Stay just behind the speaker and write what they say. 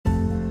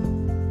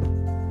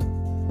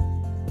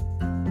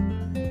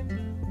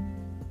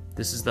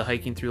This is the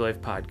Hiking Through Life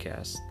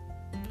podcast.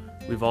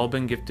 We've all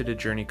been gifted a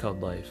journey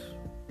called life.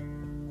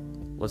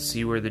 Let's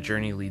see where the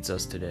journey leads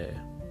us today.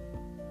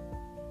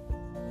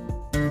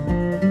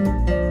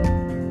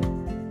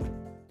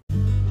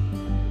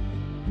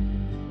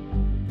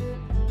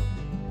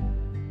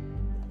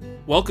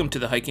 Welcome to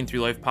the Hiking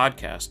Through Life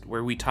podcast,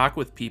 where we talk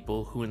with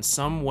people who in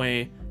some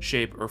way,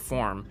 shape, or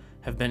form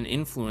have been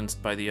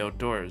influenced by the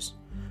outdoors.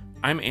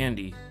 I'm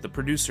Andy, the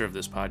producer of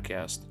this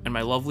podcast, and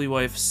my lovely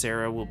wife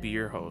Sarah will be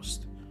your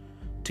host.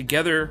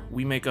 Together,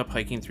 we make up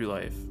Hiking Through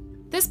Life.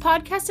 This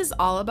podcast is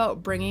all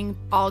about bringing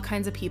all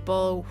kinds of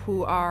people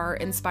who are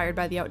inspired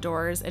by the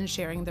outdoors and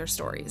sharing their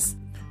stories.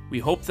 We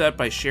hope that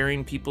by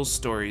sharing people's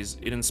stories,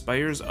 it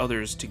inspires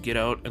others to get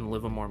out and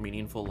live a more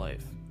meaningful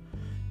life.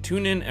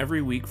 Tune in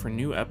every week for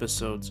new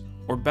episodes,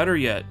 or better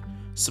yet,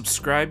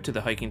 subscribe to the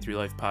Hiking Through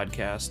Life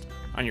podcast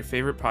on your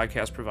favorite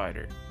podcast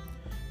provider.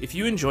 If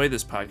you enjoy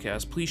this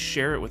podcast, please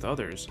share it with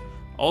others.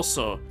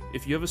 Also,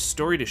 if you have a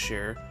story to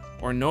share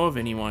or know of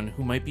anyone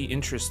who might be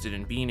interested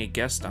in being a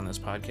guest on this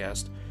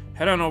podcast,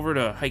 head on over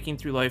to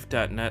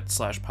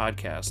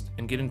hikingthroughlife.net/podcast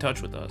and get in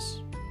touch with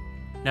us.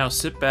 Now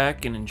sit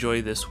back and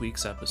enjoy this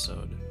week's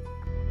episode.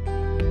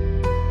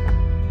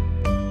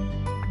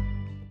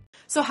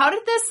 So how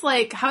did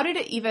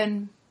it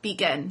even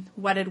begin,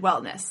 Wedded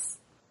Wellness?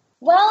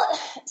 Well,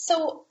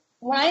 so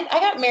when I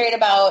got married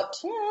about,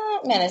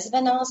 it's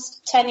been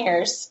almost 8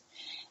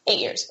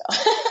 years ago.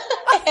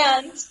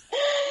 And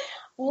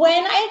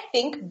when I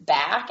think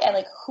back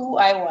at who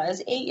I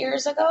was 8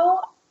 years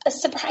ago,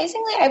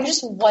 surprisingly, I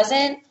just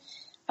wasn't,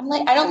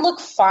 I don't look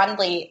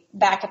fondly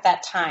back at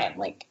that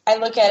time. I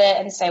look at it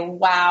and say,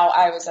 wow,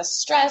 I was a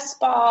stress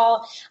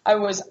ball. I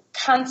was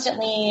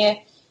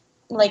constantly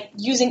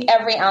using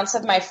every ounce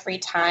of my free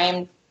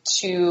time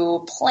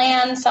to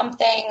plan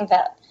something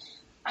that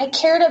I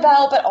cared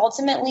about, but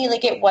ultimately,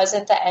 it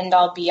wasn't the end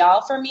all be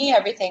all for me.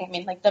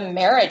 Everything, the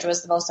marriage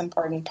was the most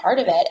important part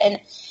of it. And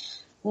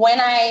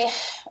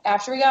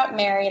after we got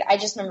married, I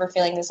just remember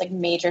feeling this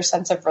major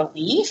sense of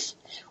relief,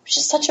 which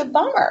is such a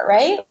bummer,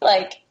 right?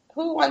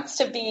 Who wants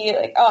to be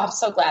I'm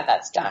so glad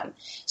that's done.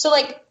 So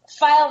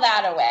file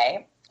that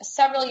away.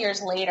 Several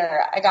years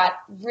later, I got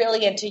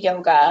really into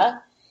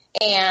yoga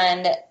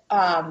and,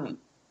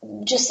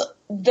 just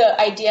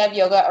the idea of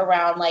yoga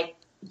around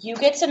you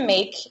get to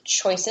make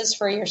choices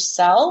for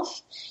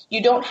yourself.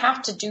 You don't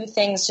have to do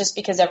things just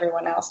because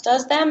everyone else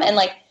does them. And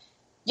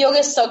yoga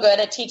is so good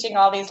at teaching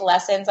all these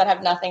lessons that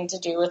have nothing to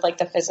do with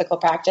the physical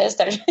practice.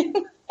 They're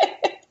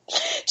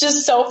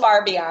just so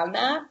far beyond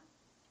that.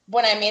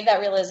 When I made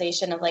that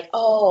realization of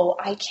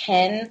I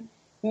can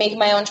make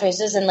my own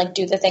choices and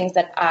do the things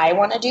that I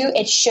want to do,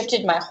 it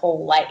shifted my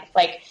whole life.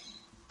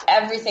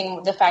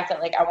 Everything, the fact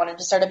that I wanted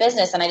to start a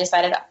business and I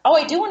decided,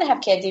 I do want to have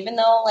kids, even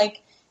though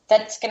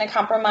that's going to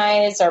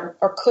compromise or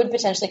could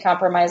potentially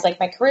compromise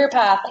my career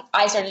path.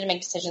 I started to make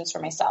decisions for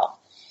myself.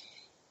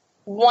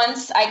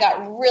 Once I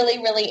got really,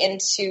 really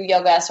into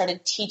yoga, I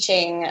started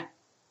teaching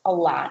a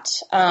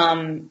lot,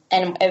 and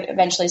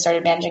eventually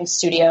started managing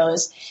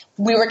studios.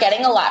 We were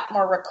getting a lot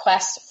more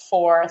requests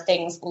for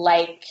things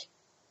like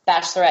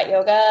bachelorette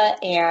yoga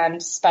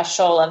and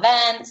special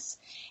events.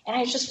 And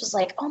I just was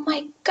oh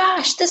my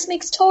gosh, this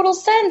makes total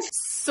sense.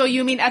 So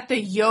you mean at the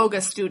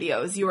yoga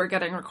studios, you were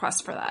getting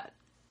requests for that?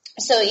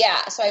 So yeah,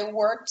 I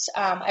worked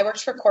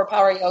for Core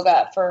Power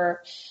Yoga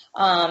for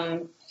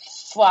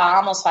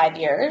almost 5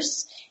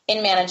 years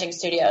in managing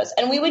studios.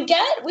 And we'd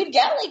get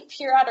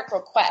periodic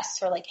requests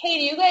for hey,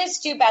 do you guys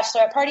do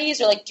bachelorette parties?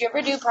 Or do you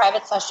ever do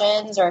private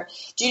sessions? Or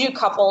do you do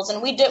couples?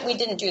 And we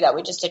didn't do that.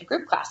 We just did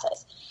group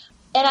classes.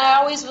 And I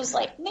always was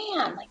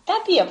man,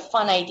 that'd be a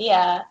fun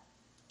idea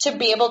to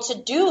be able to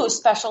do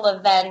special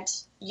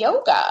event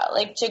yoga,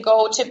 to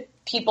go to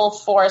people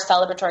for a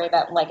celebratory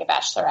event like a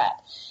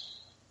bachelorette.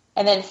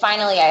 And then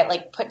finally I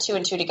put two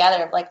and two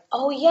together of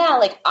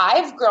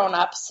I've grown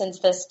up since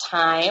this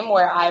time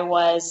where I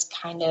was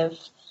kind of,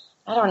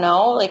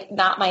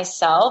 not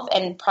myself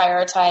and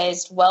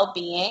prioritized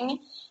well-being.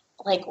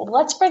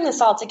 Let's bring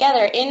this all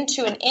together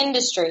into an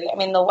industry.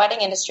 The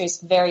wedding industry is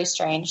very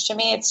strange to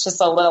me. It's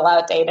just a little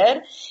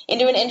outdated,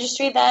 into an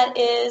industry that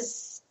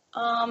is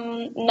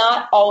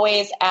not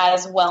always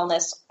as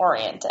wellness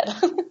oriented.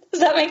 Does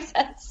that make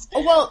sense?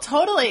 Well,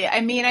 totally.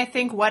 I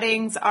think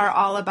weddings are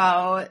all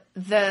about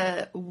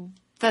the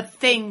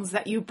things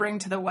that you bring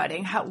to the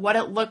wedding, what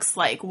it looks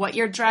like, what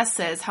your dress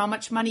is, how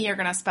much money you're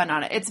going to spend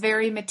on it. It's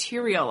very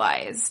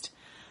materialized.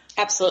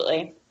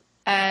 Absolutely.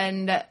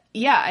 And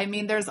yeah,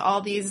 there's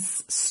all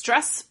these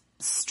stress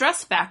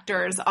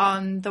factors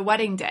on the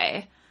wedding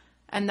day,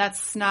 and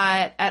that's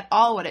not at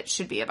all what it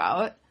should be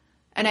about.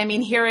 And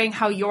hearing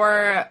how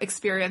your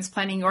experience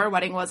planning your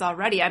wedding was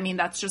already,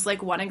 that's just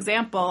one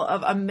example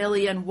of a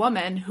million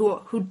women who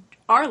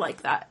are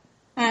like that.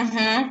 Mm-hmm.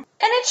 And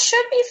it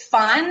should be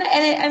fun.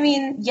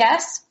 And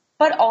yes,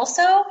 but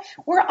also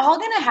we're all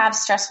going to have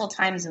stressful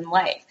times in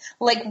life.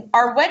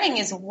 Our wedding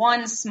is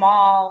one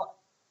small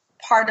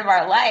part of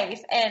our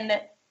life. And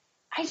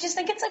I just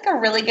think it's a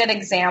really good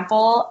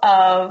example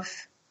of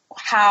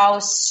how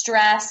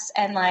stress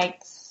and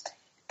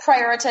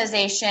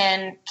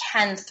prioritization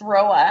can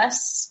throw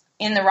us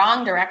in the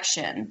wrong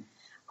direction.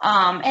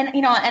 And,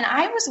 you know, and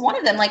I was one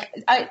of them, like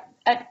an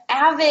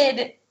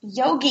avid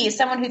yogi,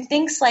 someone who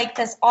thinks like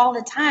this all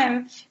the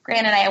time.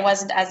 Granted, I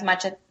wasn't as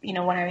much, you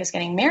know, when I was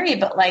getting married,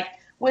 but like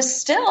was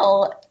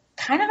still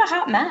kind of a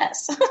hot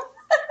mess.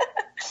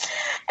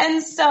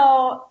 And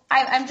so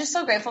I'm just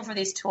so grateful for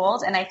these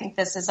tools. And I think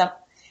this is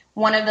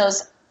one of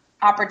those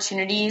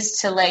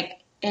opportunities to like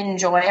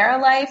enjoy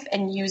our life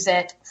and use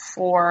it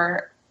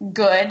for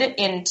good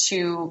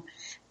into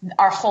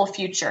our whole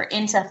future,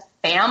 into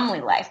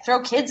family life.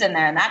 Throw kids in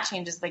there and that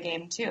changes the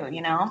game too,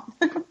 you know?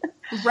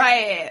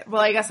 Right.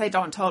 Well, I guess I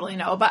don't totally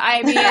know, but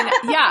I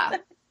mean,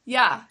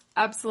 yeah,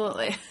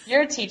 absolutely.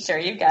 You're a teacher.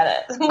 You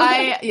get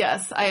it.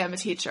 Yes, I am a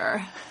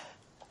teacher.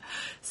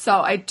 So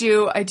I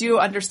do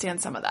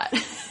understand some of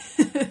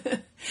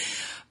that.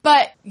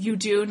 But you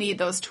do need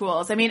those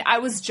tools. I mean, I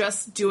was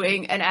just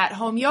doing an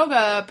at-home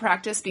yoga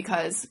practice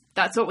because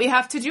that's what we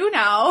have to do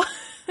now.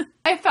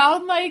 I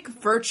found like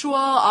virtual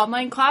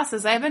online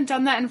classes. I haven't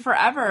done that in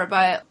forever,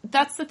 but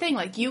that's the thing.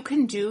 Like you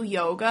can do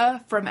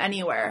yoga from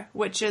anywhere,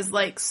 which is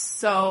like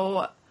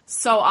so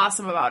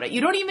awesome about it.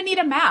 You don't even need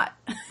a mat.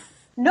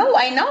 No,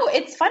 I know.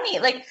 It's funny.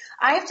 Like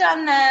I've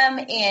done them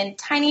in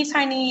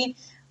tiny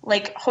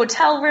like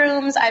hotel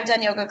rooms. I've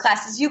done yoga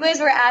classes. You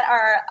guys were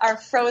at our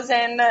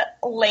frozen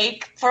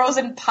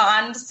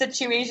pond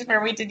situation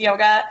where we did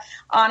yoga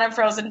on a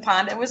frozen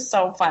pond. It was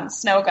so fun.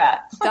 Snoga.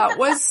 That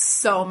was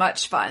so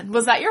much fun.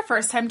 Was that your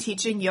first time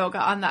teaching yoga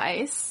on the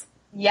ice?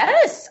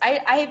 Yes.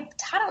 I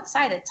taught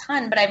outside a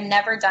ton, but I've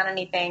never done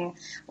anything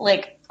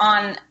like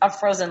on a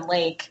frozen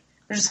lake,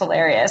 which is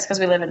hilarious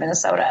because we live in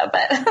Minnesota,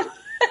 but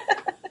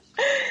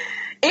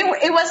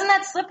It wasn't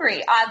that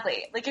slippery,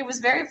 oddly. Like, it was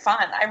very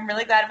fun. I'm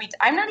really glad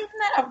I'm not even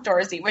that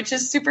outdoorsy, which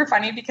is super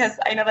funny because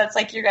I know that's,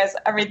 like, you guys,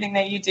 everything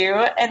that you do.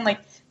 And, like,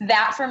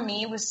 that for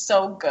me was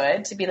so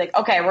good to be like,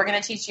 okay, we're going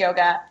to teach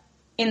yoga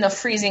in the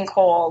freezing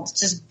cold.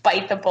 Just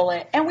bite the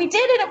bullet. And we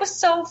did it. It was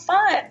so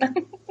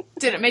fun.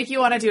 Did it make you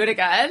want to do it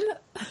again?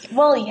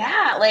 Well,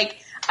 yeah. Like,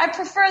 I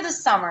prefer the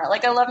summer.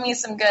 Like, I love me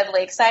some good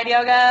lakeside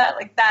yoga.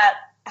 Like, that,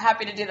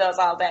 happy to do those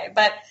all day.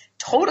 But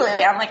totally,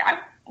 I'm like,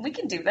 we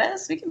can do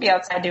this. We can be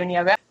outside doing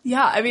yoga.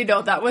 Yeah, I mean,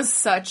 no, that was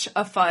such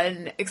a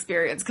fun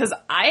experience because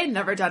I had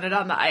never done it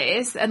on the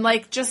ice. And,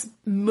 like, just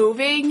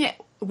moving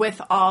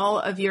with all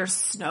of your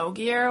snow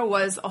gear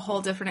was a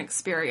whole different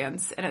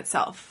experience in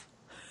itself.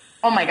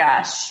 Oh, my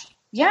gosh.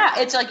 Yeah,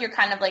 it's like you're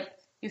kind of like,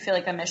 you feel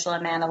like a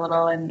Michelin man a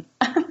little, and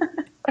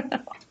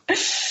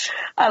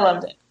I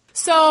loved it.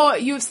 So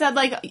you've said,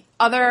 like,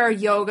 other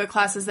yoga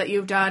classes that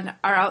you've done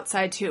are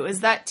outside, too.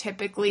 Is that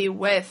typically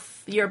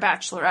with your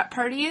bachelorette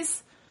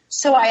parties?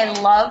 So I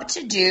love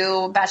to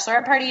do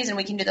bachelorette parties, and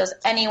we can do those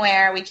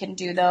anywhere. We can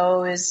do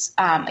those,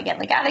 again,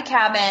 like at a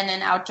cabin,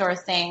 an outdoor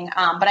thing.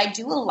 But I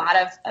do a lot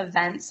of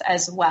events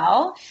as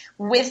well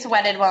with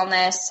Wedded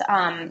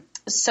Wellness.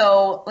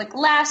 So like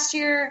last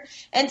year,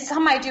 and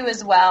some I do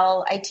as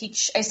well, I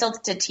still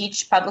get to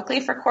teach publicly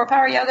for Core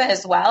Power Yoga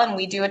as well, and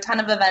we do a ton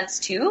of events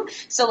too.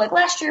 So like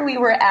last year we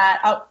were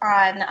out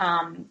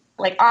on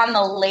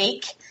the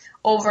lake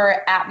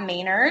over at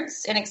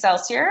Maynard's in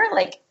Excelsior,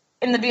 like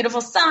in the beautiful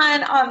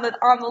sun on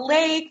the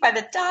lake by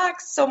the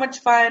docks. So much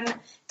fun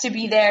to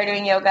be there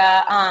doing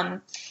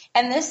yoga.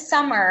 And this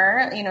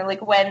summer, you know,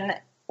 like when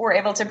we're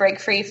able to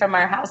break free from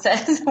our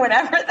houses,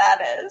 whenever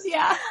that is.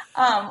 Yeah.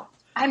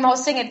 I'm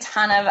hosting a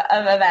ton of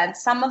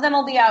events. Some of them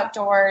will be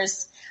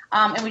outdoors.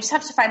 And we just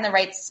have to find the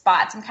right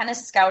spots. I'm kind of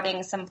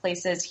scouting some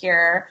places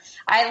here.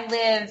 I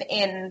live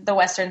in the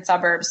western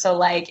suburbs, so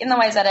like in the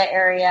Wayzata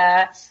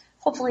area,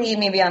 hopefully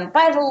maybe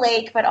by the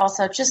lake, but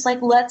also just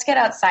like let's get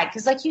outside.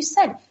 Because like you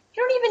said,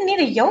 you don't even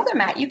need a yoga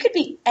mat. You could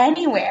be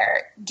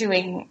anywhere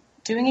doing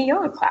a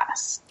yoga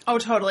class. Oh,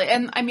 totally.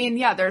 And I mean,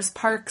 yeah, there's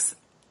parks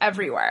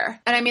everywhere.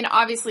 And I mean,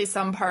 obviously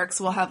some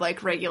parks will have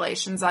like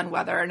regulations on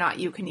whether or not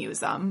you can use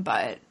them,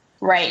 but...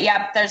 Right.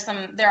 Yeah.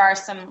 There are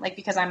some, like,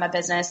 because I'm a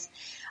business,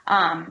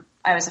 I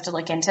always have to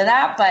look into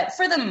that. But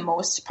for the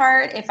most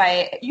part,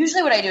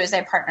 usually what I do is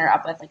I partner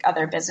up with like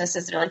other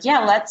businesses that are like, yeah,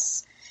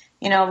 let's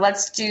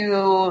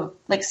do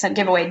like some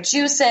giveaway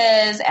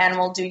juices and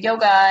we'll do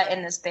yoga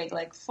in this big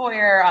like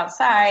foyer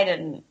outside.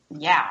 And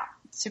yeah,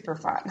 super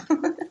fun.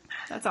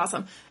 That's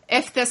awesome.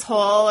 If this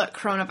whole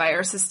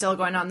coronavirus is still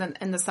going on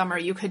in the summer,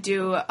 you could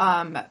do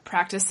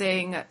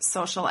practicing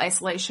social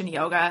isolation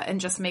yoga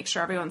and just make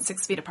sure everyone's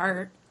 6 feet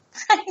apart.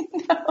 I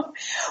know.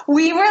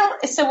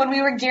 When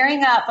we were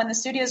gearing up, when the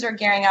studios were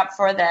gearing up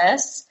for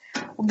this,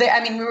 we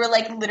were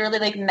like literally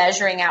like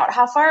measuring out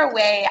how far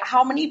away,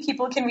 how many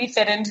people can we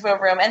fit into a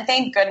room. And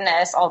thank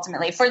goodness,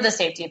 ultimately, for the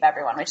safety of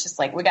everyone, which is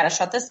like, we got to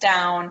shut this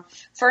down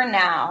for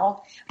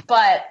now.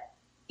 But,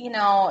 you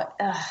know,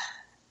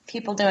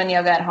 people doing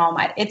yoga at home,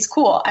 it's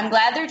cool. I'm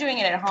glad they're doing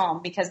it at home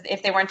because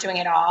if they weren't doing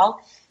it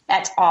all,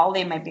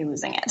 they might be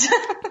losing it.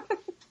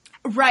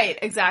 Right,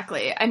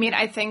 exactly. I mean,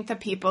 I think the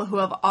people who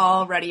have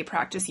already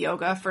practiced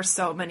yoga for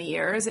so many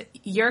years,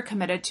 you're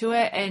committed to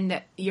it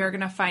and you're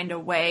going to find a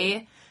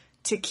way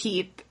to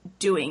keep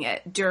doing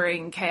it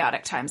during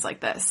chaotic times like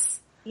this.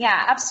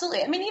 Yeah,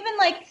 absolutely. I mean, even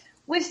like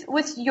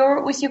with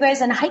you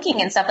guys and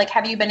hiking and stuff, like,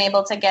 have you been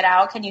able to get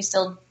out? Can you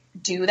still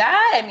do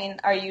that? I mean,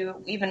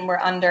 we're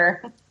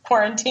under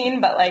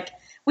quarantine, but like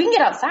we can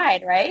get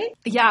outside, right?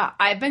 Yeah,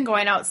 I've been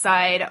going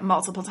outside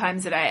multiple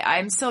times a day.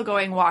 I'm still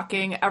going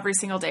walking every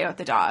single day with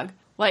the dog.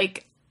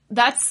 Like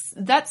that's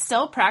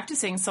still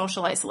practicing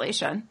social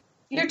isolation.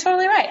 You're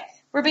totally right.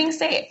 We're being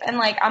safe, and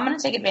like I'm going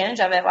to take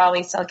advantage of it while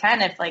we still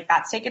can. If like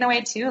that's taken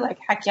away too, like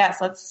heck yes,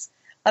 let's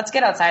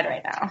get outside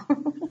right now.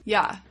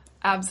 Yeah,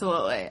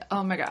 absolutely.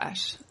 Oh my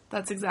gosh,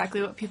 that's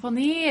exactly what people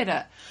need.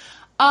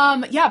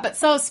 Yeah, but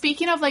so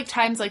speaking of like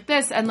times like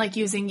this and like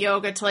using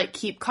yoga to like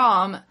keep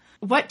calm,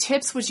 what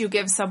tips would you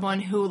give someone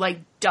who like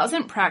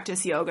doesn't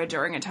practice yoga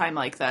during a time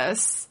like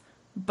this,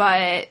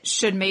 but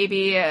should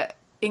maybe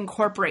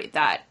incorporate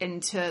that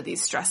into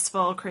these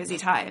stressful, crazy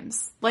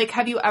times? Like,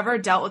 have you ever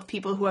dealt with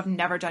people who have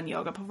never done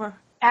yoga before?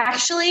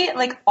 Actually,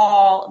 like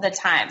all the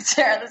time,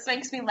 Sarah. This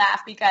makes me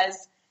laugh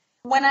because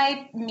when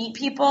I meet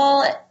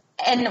people,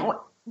 and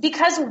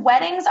because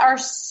weddings are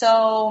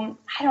so,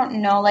 I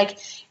don't know, like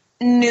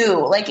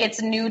new, like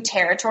it's new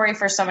territory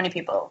for so many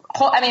people.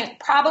 I mean,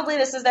 probably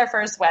this is their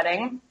first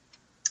wedding.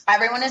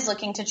 Everyone is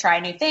looking to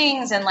try new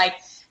things and like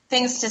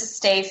things to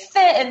stay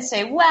fit and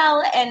stay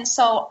well. And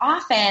so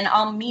often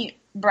I'll meet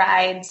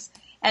brides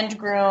and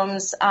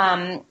grooms,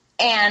 and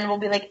we'll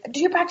be like,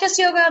 do you practice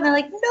yoga? And they're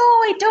like, no,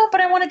 I don't,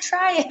 but I want to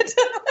try it.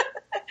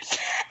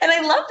 And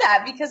I love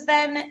that because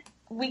then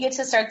we get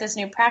to start this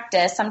new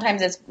practice.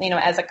 Sometimes it's,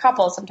 as a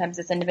couple, sometimes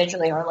it's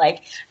individually, or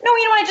like, no,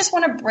 I just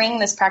want to bring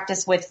this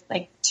practice with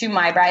like to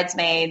my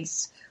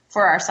bridesmaids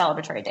for our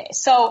celebratory day.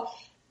 So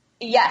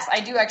yes,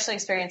 I do actually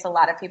experience a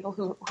lot of people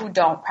who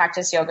don't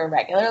practice yoga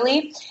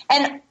regularly,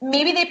 and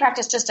maybe they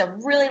practice just a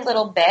really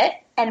little bit.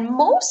 And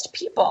most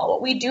people,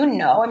 what we do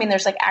know, I mean,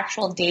 there's like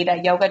actual data.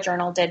 Yoga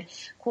Journal did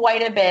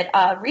quite a bit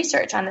of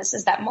research on this,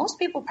 is that most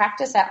people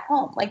practice at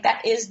home. Like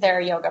that is their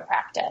yoga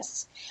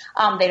practice.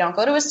 They don't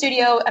go to a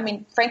studio. I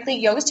mean, frankly,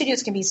 yoga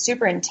studios can be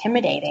super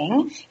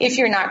intimidating if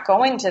you're not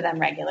going to them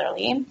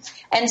regularly.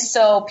 And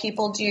so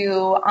people do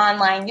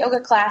online yoga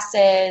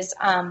classes.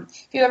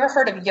 If you ever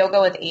heard of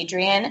Yoga with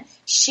Adriene,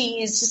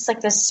 she's just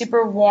like this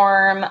super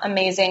warm,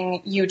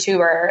 amazing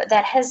YouTuber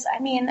that has,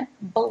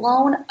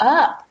 blown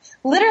up.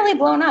 Literally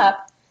blown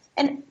up,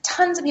 and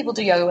tons of people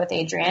do yoga with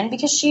Adriene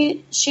because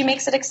she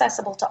makes it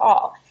accessible to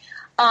all.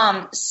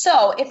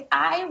 So if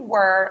I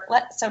were,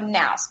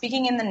 now,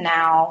 speaking in the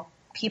now,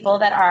 people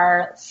that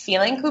are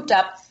feeling cooped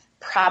up,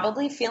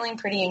 probably feeling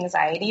pretty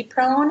anxiety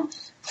prone,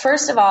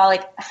 first of all,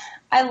 like,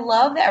 I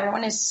love that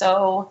everyone is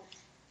so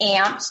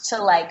amped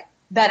to like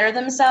better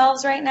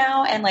themselves right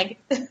now. And like,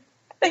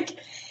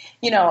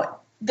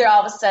 they're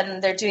all of a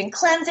sudden they're doing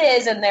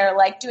cleanses and they're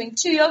like doing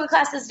 2 yoga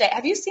classes a day.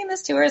 Have you seen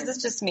this too, or is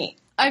this just me?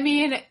 I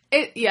mean,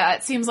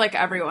 it seems like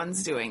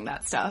everyone's doing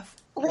that stuff.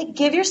 Like,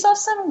 give yourself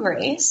some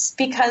grace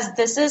because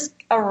this is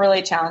a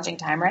really challenging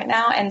time right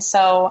now. And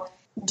so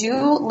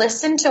do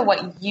listen to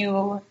what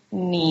you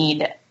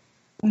need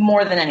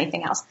more than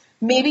anything else.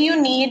 Maybe you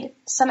need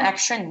some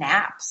extra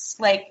naps.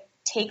 Like,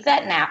 take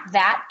that nap.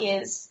 That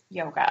is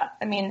yoga.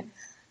 I mean,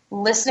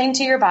 listening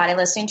to your body,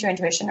 listening to your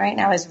intuition right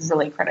now is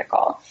really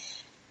critical.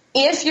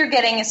 If you're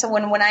getting, so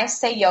when I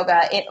say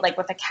yoga, it like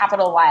with a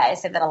capital Y, I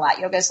say that a lot.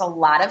 Yoga is a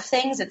lot of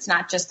things. It's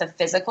not just the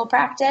physical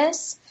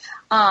practice.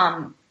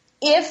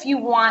 If you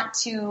want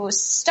to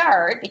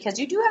start, because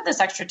you do have this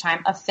extra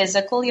time, a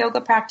physical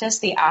yoga practice,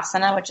 the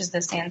asana, which is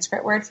the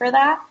Sanskrit word for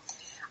that,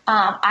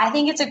 I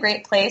think it's a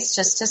great place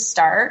just to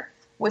start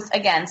with,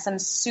 again, some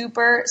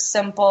super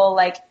simple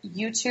like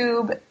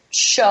YouTube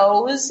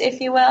shows, if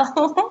you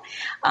will,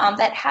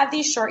 that have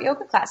these short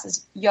yoga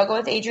classes. Yoga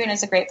with Adriene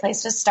is a great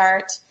place to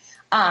start.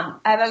 I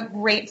have a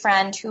great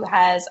friend who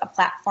has a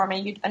platform,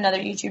 another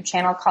YouTube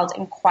channel called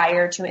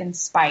Inquire to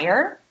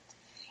Inspire.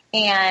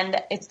 And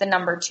it's the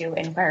number 2,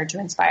 Inquire to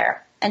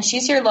Inspire. And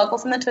she's here local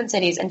from the Twin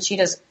Cities, and she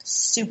does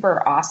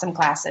super awesome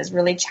classes,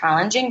 really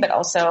challenging, but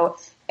also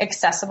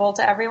accessible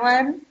to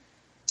everyone.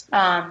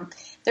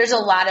 There's a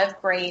lot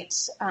of great,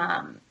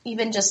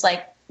 even just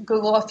like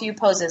Google a few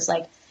poses,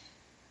 like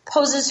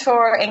poses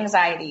for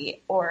anxiety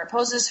or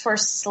poses for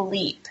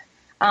sleep.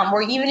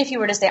 Or even if you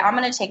were to say, I'm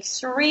going to take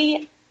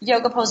 3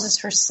 yoga poses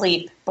for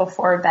sleep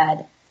before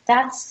bed,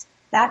 that's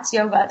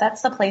yoga.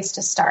 That's the place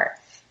to start.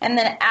 And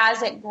then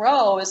as it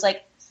grows,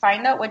 like,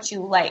 find out what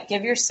you like.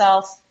 Give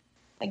yourself,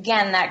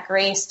 again, that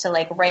grace to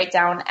like write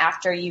down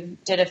after you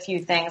did a few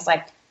things,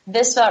 like,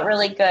 this felt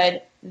really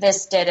good,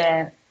 this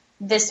didn't,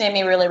 this made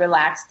me really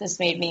relaxed, this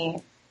made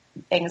me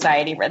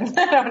anxiety ridden.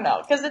 I don't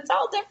know, because it's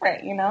all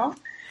different,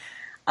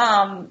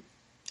 And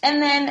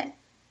then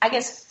I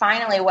guess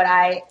finally what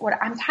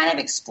I'm kind of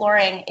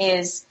exploring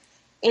is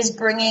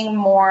bringing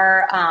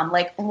more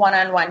like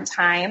one-on-one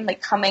time,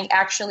 like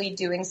actually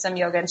doing some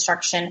yoga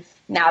instruction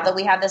now that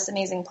we have this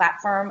amazing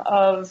platform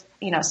of,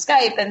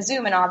 Skype and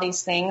Zoom and all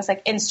these things,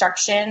 like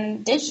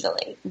instruction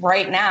digitally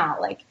right now.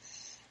 Like,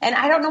 and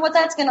I don't know what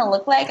that's going to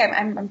look like.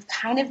 I'm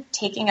kind of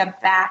taking a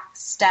back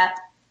step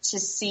to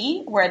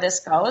see where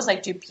this goes.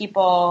 Like, do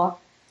people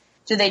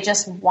Do they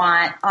just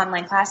want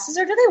online classes,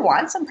 or do they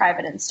want some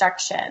private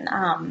instruction?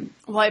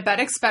 Well, I bet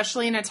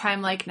especially in a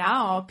time like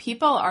now,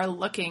 people are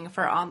looking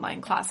for online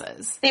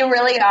classes. They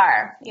really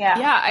are. Yeah.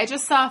 Yeah, I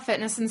just saw a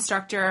fitness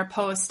instructor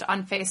post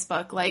on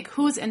Facebook, like,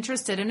 who's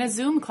interested in a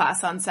Zoom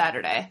class on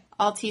Saturday?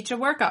 I'll teach a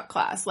workout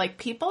class. Like,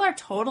 people are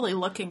totally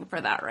looking for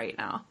that right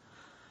now.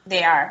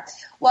 They are.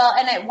 Well,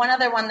 and one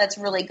other one that's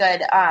really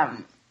good,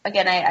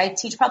 again, I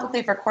teach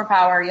publicly for Core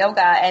Power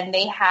Yoga, and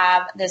they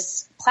have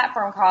this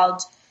platform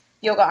called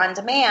Yoga on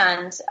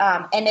Demand,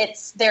 and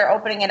they're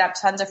opening it up,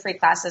 tons of free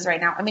classes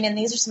right now. I mean, and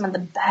these are some of the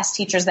best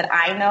teachers that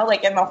I know,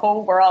 like, in the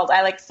whole world.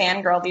 I, like,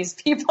 fangirl these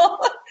people.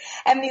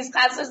 And these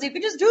classes, you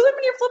can just do them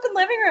in your flipping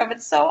living room.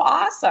 It's so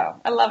awesome.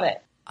 I love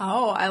it.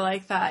 Oh, I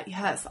like that.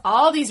 Yes.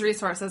 All these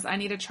resources. I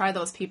need to try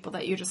those people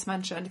that you just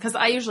mentioned, because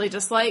I usually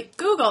just, like,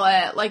 Google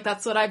it. Like,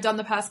 that's what I've done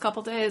the past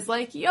couple days,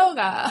 like,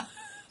 yoga.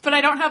 But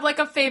I don't have, like,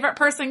 a favorite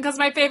person, because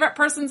my favorite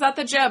person's at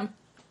the gym.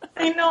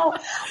 I know.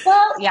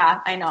 Well, yeah,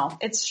 I know.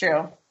 It's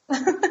true.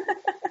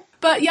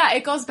 But yeah,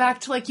 it goes back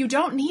to, like, you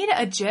don't need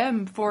a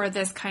gym for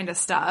this kind of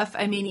stuff.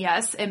 I mean,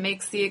 yes, it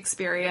makes the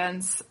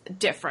experience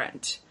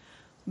different.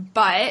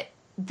 But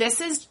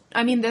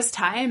this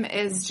time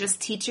is just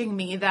teaching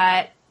me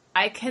that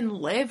I can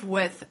live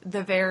with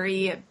the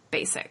very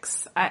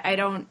basics. I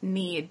don't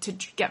need to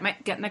get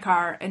in the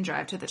car and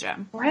drive to the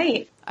gym.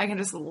 Right. I can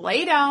just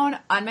lay down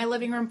on my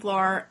living room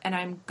floor and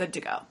I'm good to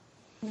go.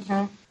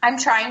 Mm-hmm. I'm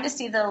trying to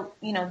see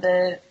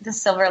the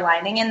silver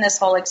lining in this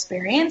whole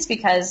experience,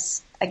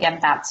 because again,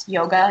 that's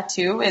yoga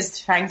too, is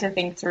trying to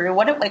think through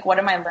what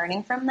am I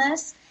learning from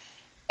this?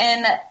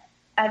 And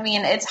I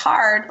mean, it's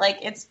hard. Like,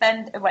 it's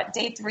been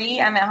day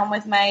 3. I'm at home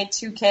with my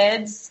 2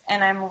 kids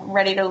and I'm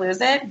ready to lose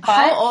it. But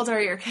how old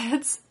are your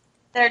kids?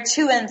 They're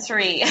 2 and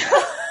 3.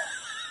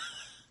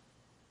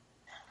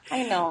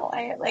 I know.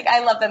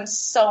 I love them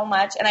so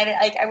much, and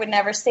I would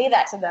never say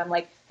that to them.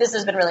 Like, this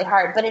has been really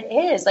hard, but it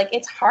is. Like,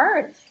 it's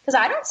hard because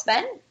I don't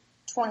spend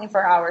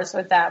 24 hours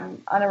with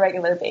them on a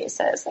regular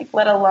basis, like,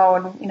 let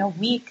alone,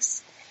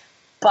 weeks.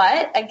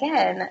 But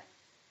again,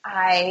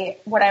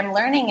 what I'm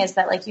learning is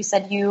that, like you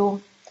said,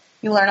 you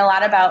learn a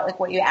lot about, like,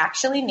 what you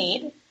actually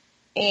need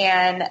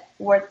and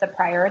what the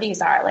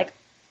priorities are. Like,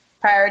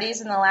 priorities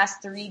in the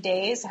last 3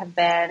 days have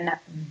been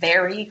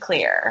very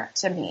clear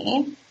to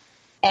me.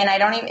 And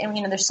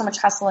there's so much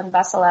hustle and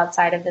bustle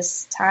outside of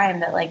this time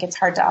that, like, it's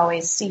hard to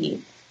always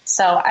see.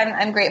 So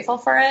I'm grateful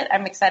for it.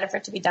 I'm excited for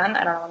it to be done.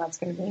 I don't know when that's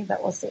going to be,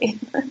 but we'll see.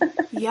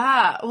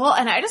 Yeah. Well,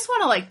 and I just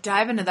want to, like,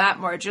 dive into that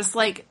more. Just,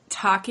 like,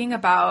 talking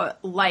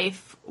about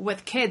life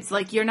with kids.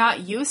 Like, you're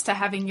not used to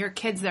having your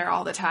kids there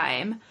all the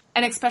time.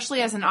 And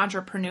especially as an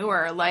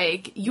entrepreneur,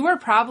 like, you are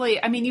probably,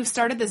 you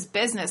started this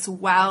business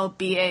while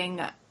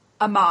being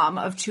a mom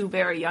of 2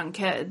 very young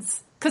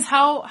kids. Because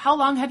how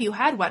long have you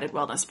had Wedded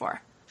Wellness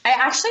for? I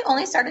actually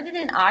only started it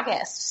in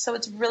August, so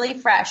it's really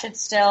fresh.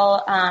 It's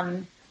still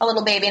a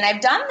little baby, and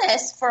I've done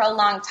this for a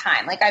long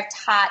time. Like, I've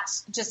taught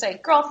just,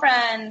 like,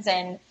 girlfriends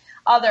and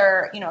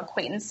other,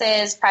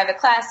 acquaintances, private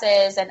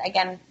classes, and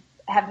again,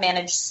 have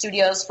managed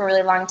studios for a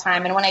really long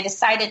time. And when I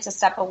decided to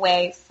step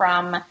away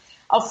from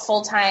a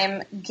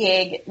full-time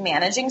gig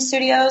managing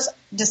studios,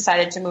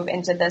 decided to move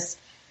into this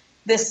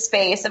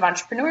space of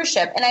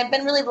entrepreneurship. And I've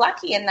been really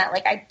lucky in that,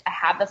 like, I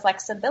have the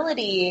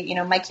flexibility.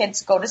 My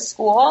kids go to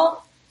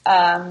school,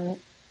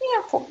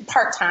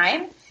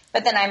 part-time,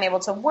 but then I'm able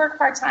to work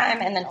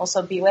part-time and then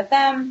also be with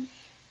them.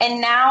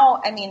 And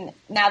now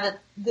that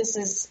this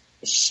is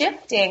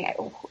shifting,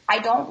 I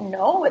don't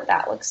know what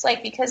that looks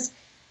like, because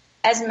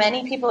as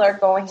many people are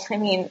going,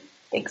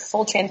 like,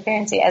 full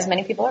transparency, as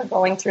many people are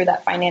going through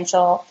that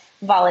financial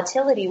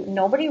volatility,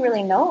 nobody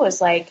really knows,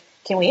 like,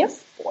 can we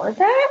afford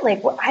that?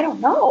 Like, I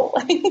don't know.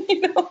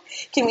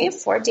 Can we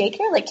afford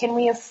daycare? Like, can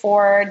we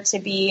afford to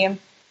be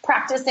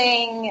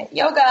practicing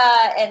yoga?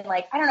 And,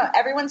 like, I don't know,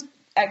 everyone's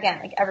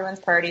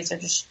priorities are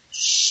just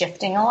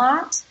shifting a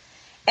lot.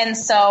 And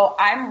so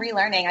I'm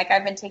relearning. Like,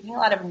 I've been taking a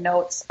lot of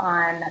notes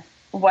on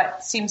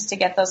what seems to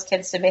get those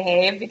kids to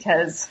behave,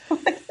 because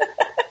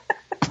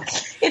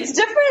it's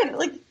different.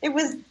 Like,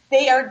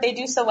 they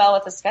do so well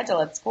with the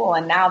schedule at school,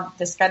 and now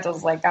the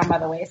schedule's, like, gone by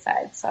the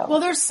wayside. So, well,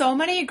 there's so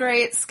many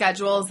great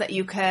schedules that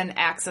you can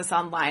access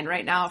online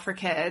right now for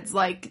kids.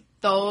 Like,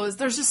 there's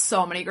just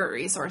so many great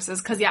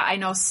resources. Because, yeah, I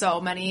know so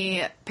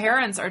many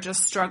parents are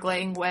just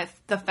struggling with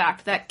the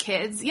fact that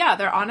kids, yeah,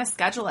 they're on a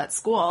schedule at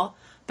school,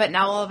 but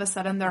now all of a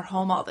sudden they're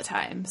home all the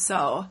time.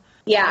 So,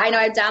 yeah, I know.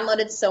 I've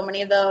downloaded so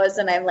many of those,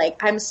 and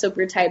I'm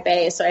super type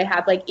A. So I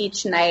have, like,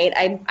 each night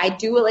I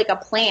do, like, a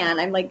plan.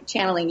 I'm, like,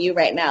 channeling you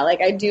right now.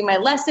 Like, I do my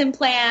lesson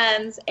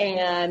plans,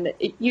 and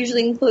it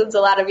usually includes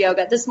a lot of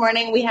yoga. This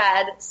morning we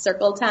had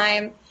circle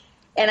time,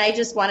 and I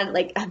just wanted,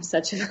 like, I'm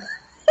such a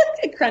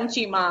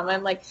crunchy mom.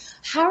 I'm like,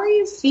 how are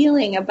you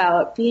feeling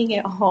about being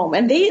at home?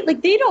 And they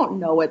don't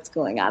know what's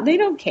going on. They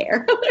don't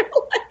care. They're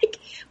like,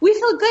 we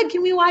feel good.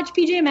 Can we watch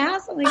PJ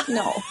Masks? I'm like,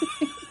 no.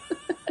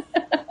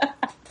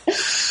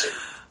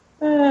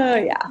 Oh,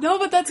 yeah. No,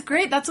 but that's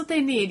great. That's what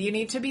they need. You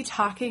need to be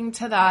talking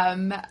to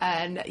them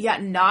and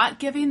not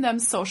giving them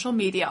social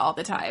media all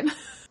the time.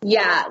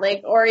 Yeah,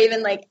 like, or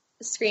even like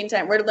screen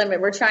time.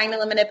 We're trying to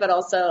limit it, but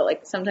also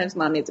like sometimes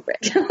mom needs a break.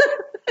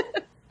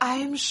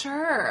 I'm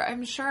sure.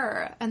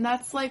 And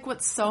that's like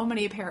what so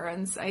many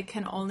parents, I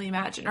can only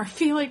imagine, are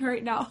feeling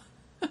right now.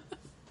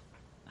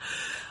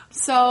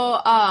 So,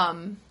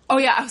 oh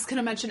yeah, I was going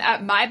to mention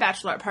at my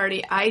bachelorette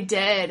party, I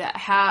did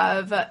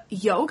have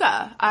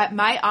yoga.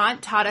 My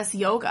aunt taught us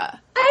yoga.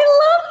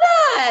 I love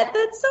that.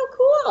 That's so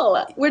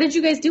cool. Where did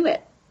you guys do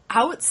it?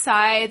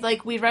 Outside,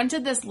 like we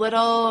rented this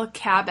little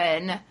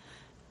cabin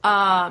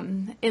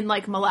in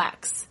like Mille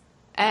Lacs.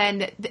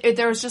 And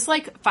there was just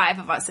like 5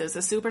 of us. It was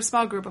a super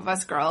small group of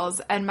us girls.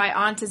 And my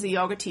aunt is a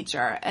yoga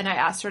teacher. And I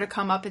asked her to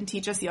come up and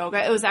teach us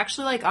yoga. It was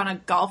actually like on a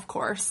golf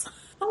course.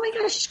 Oh my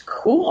gosh,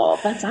 cool.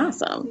 That's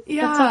awesome.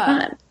 Yeah. That's so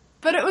fun.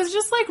 But it was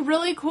just like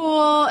really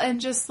cool and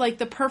just like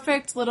the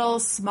perfect little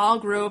small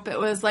group. It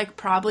was like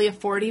probably a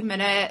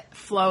 40-minute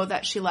flow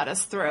that she let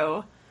us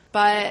through.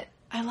 But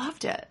I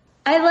loved it.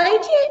 I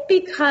like it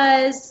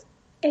because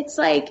it's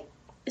like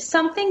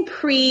something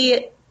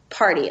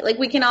pre-party. Like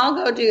we can all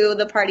go do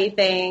the party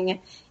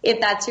thing if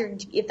that's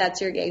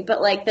your gig.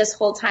 But like this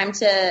whole time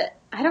to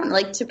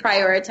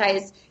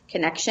prioritize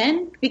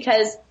connection,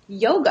 because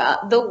yoga,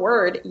 the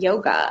word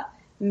yoga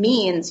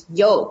means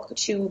yoke,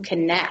 to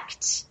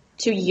connect,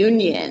 to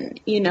union,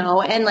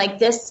 and like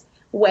this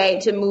way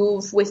to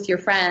move with your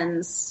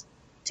friends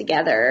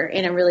together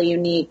in a really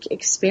unique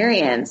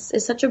experience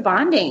is such a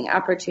bonding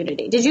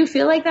opportunity. Did you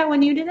feel like that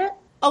when you did it?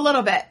 A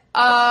little bit.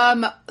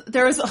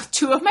 There was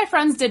 2 of my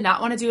friends did not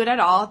want to do it at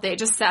all. They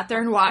just sat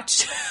there and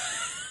watched.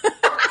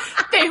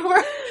 They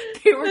were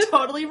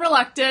totally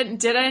reluctant,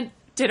 didn't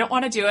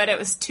want to do it. It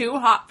was too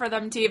hot for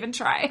them to even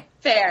try.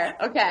 Fair.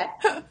 Okay.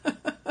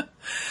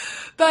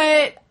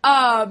 But,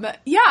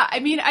 yeah, I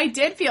mean, I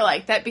did feel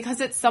like that because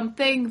it's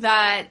something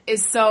that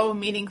is so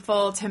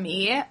meaningful to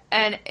me,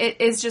 and it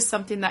is just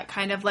something that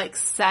kind of like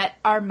set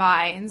our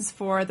minds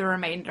for the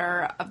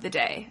remainder of the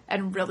day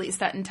and really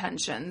set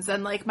intentions.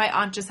 And like my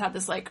aunt just had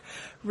this like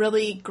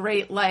really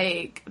great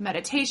like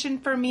meditation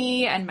for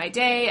me and my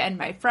day and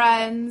my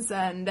friends,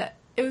 and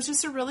it was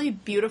just a really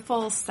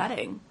beautiful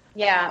setting.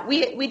 Yeah,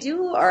 we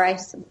do, or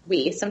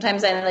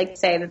sometimes I like to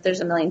say that there's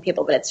a million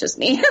people, but it's just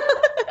me.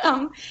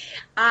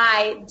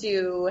 I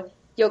do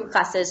yoga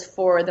classes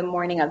for the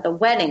morning of the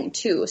wedding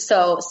too.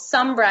 So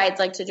some brides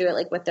like to do it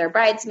like with their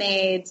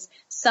bridesmaids.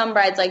 Some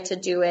brides like to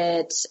do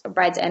it,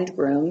 brides and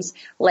grooms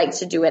like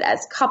to do it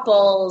as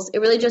couples. It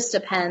really just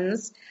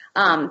depends.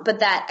 But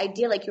that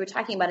idea, like you were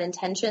talking about,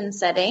 intention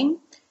setting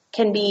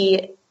can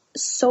be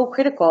so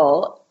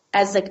critical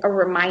as like a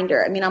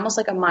reminder. I mean, almost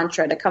like a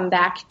mantra to come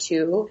back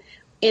to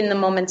in the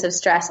moments of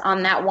stress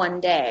on that one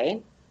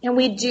day. And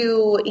we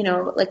do,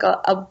 like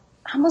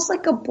almost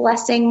like a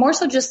blessing, more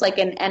so just like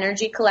an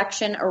energy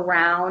collection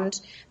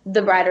around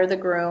the bride or the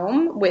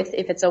groom with,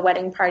 if it's a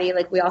wedding party,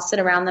 like we all sit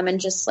around them and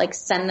just like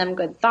send them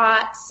good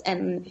thoughts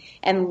and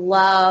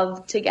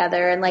love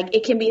together. And like,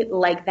 it can be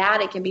like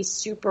that. It can be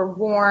super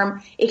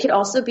warm. It could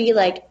also be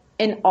like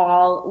an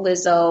all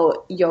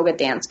Lizzo yoga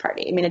dance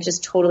party. I mean, it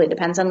just totally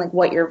depends on like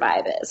what your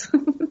vibe is.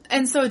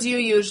 And so do you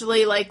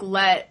usually like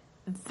let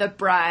the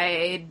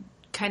bride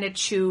kind of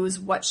choose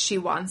what she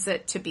wants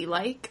it to be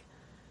like?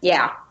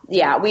 Yeah.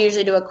 We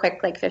usually do a quick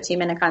like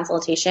 15-minute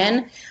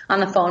consultation on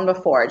the phone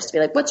before, just to be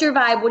like, what's your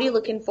vibe? What are you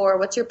looking for?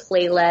 What's your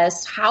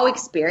playlist? How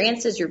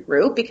experienced is your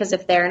group? Because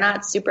if they're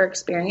not super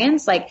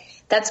experienced, like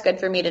that's good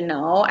for me to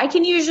know. I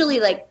can usually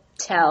like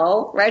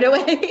tell right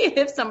away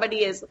if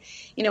somebody is,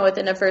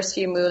 within the first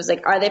few moves,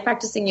 like, are they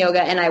practicing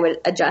yoga? And I would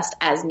adjust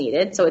as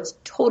needed. So it's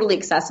totally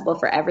accessible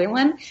for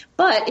everyone.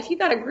 But if you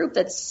got a group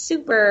that's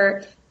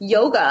super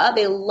yoga,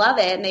 they love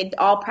it and they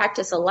all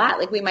practice a lot,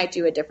 like we might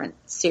do a different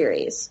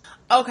series.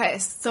 Okay.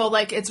 So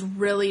like it's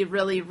really,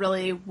 really,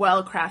 really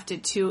well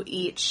crafted to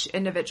each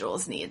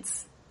individual's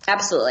needs.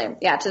 Absolutely.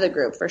 Yeah. To the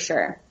group for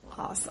sure.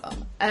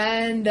 Awesome.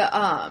 And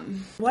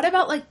what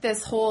about like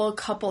this whole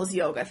couples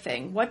yoga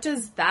thing? What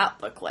does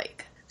that look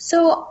like?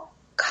 So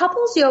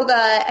couples yoga,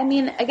 I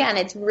mean, again,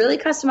 it's really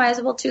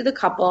customizable to the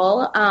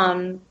couple.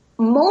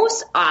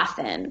 Most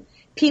often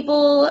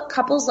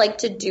couples like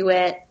to do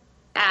it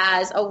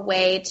as a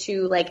way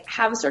to like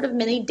have a sort of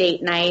mini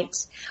date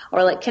night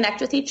or like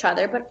connect with each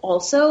other, but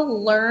also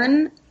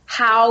learn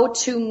how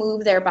to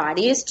move their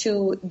bodies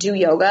to do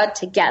yoga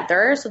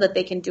together so that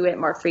they can do it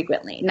more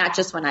frequently, not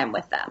just when I'm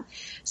with them.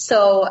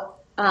 So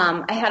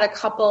I had a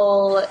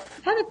couple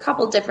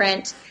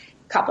different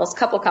couples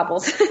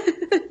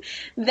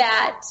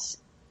that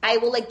I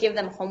will like give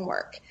them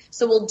homework.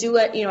 So we'll do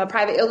a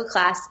private yoga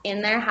class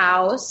in their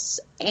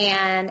house,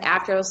 and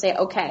after we'll say,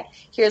 okay,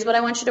 here's what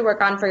I want you to work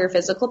on for your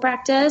physical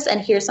practice,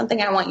 and here's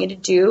something I want you to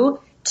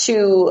do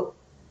to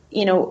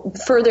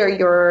further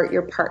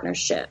your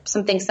partnership.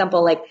 Something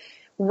simple like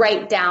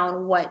write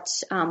down what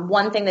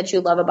one thing that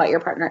you love about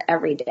your partner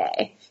every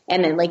day,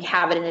 and then like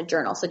have it in a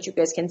journal so that you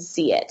guys can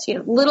see it.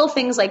 Little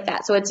things like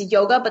that. So it's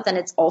yoga, but then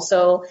it's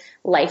also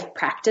life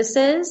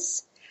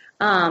practices.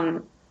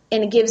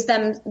 and it gives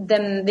them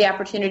the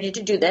opportunity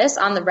to do this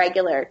on the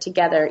regular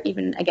together,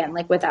 even again,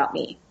 like without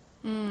me.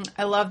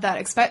 I love that,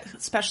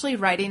 especially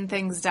writing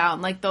things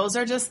down. Like those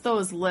are just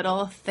those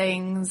little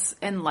things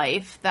in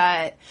life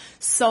that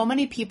so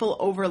many people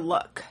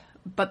overlook,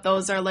 but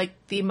those are like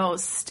the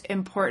most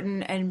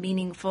important and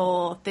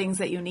meaningful things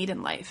that you need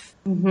in life.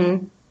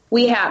 Mm-hmm.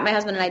 My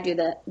husband and I do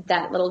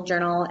that little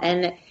journal,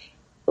 and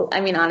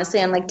I mean,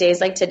 honestly, on like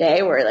days like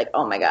today, we're like,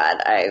 oh my God,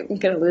 I'm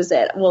going to lose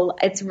it. Well,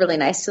 it's really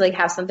nice to like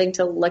have something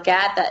to look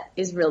at that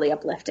is really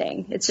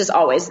uplifting. It's just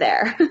always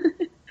there.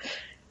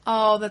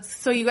 Oh,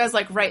 so you guys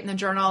like write in the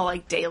journal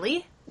like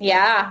daily?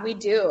 Yeah, we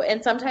do.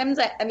 And sometimes,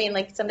 I mean,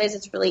 like some days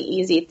it's really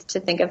easy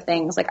to think of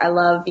things like, I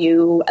love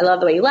you. I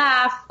love the way you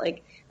laugh.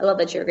 Like, I love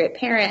that you're a great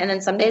parent. And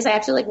then some days I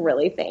have to like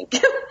really think.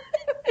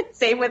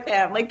 Same with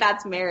him. Like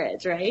that's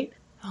marriage, right?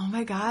 Oh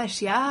my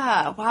gosh.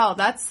 Yeah. Wow.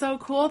 That's so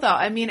cool though.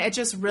 I mean, it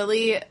just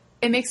really,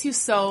 it makes you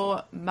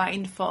so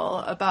mindful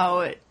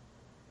about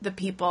the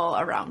people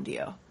around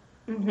you.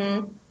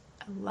 Mm-hmm.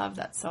 I love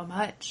that so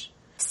much.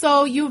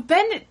 So you've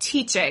been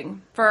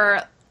teaching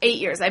for 8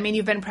 years. I mean,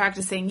 you've been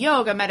practicing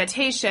yoga,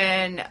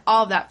 meditation,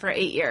 all of that for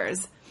 8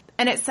 years.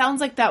 And it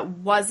sounds like that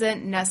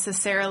wasn't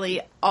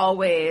necessarily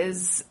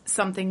always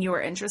something you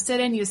were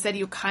interested in. You said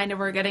you kind of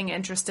were getting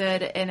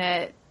interested in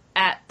it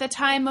at the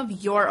time of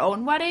your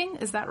own wedding.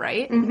 Is that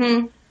right?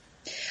 Mm-hmm.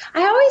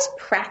 I always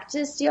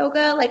practiced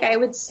yoga. Like I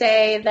would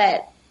say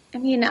that, I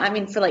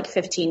mean, for like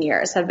 15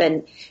 years have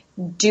been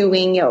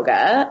doing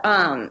yoga.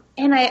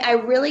 And I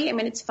really, I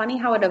mean, it's funny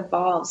how it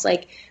evolves.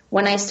 Like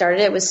when I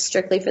started, it was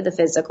strictly for the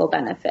physical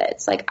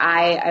benefits. Like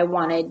I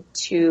wanted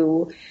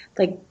to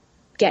like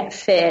get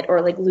fit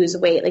or like lose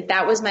weight. Like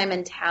that was my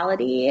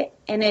mentality.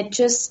 And it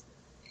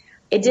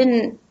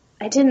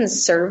didn't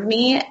serve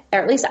me, or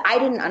at least I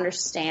didn't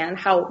understand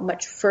how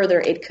much further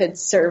it could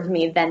serve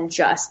me than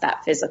just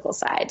that physical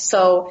side.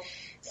 So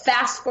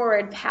fast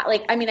forward,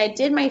 like, I mean, I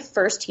did my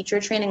first teacher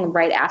training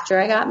right after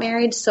I got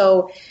married.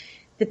 So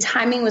the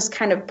timing was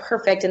kind of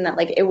perfect in that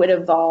like it would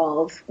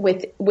evolve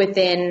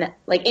within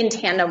like in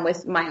tandem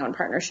with my own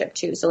partnership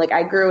too. So like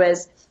I grew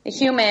as a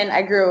human,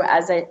 I grew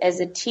as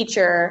a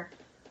teacher,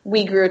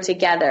 we grew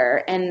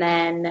together. And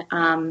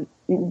then,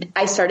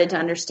 I started to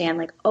understand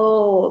like,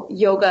 oh,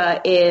 yoga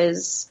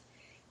is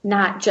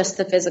not just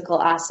the physical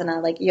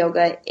asana. Like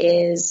yoga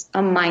is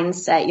a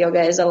mindset.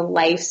 Yoga is a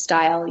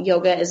lifestyle.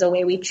 Yoga is a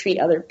way we treat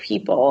other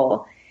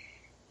people,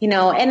 you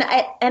know, and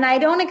I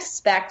don't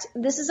expect,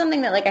 this is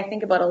something that like I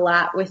think about a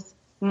lot with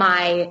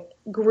my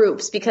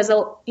groups because,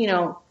 you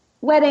know,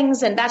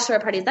 weddings and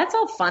bachelorette parties, that's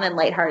all fun and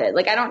lighthearted.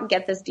 Like I don't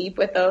get this deep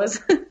with those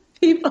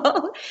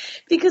people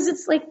because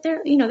it's like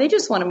they're, you know, they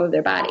just want to move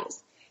their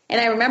bodies. And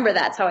I remember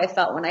that's how I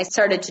felt when I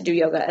started to do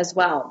yoga as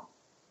well.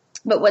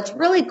 But what's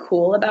really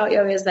cool about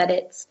yoga is that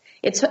it's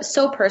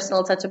so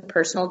personal. It's such a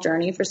personal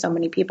journey for so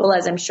many people,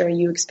 as I'm sure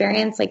you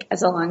experience, like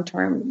as a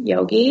long-term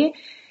yogi,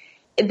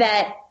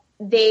 that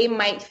they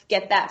might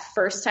get that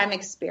first time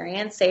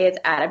experience. Say it's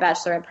at a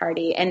bachelorette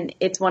party and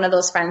it's one of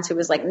those friends who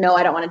was like, no,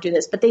 I don't want to do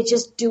this, but they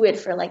just do it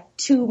for like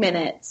 2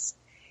 minutes.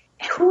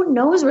 Who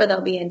knows where they'll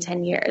be in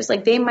 10 years?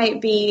 Like they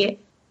might be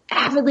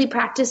avidly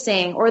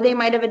practicing, or they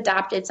might have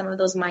adopted some of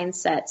those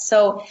mindsets.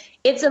 So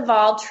it's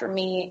evolved for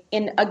me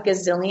in a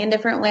gazillion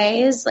different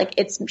ways. Like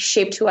it's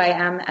shaped who I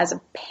am as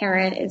a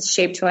parent. It's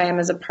shaped who I am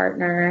as a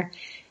partner,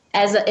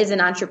 as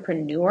an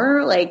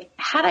entrepreneur. Like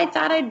had I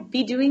thought I'd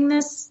be doing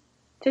this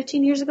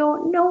 15 years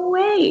ago, no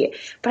way.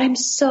 But I'm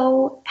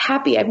so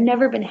happy. I've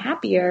never been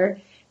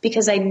happier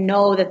because I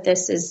know that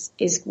this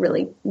is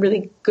really,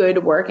 really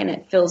good work and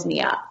it fills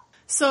me up.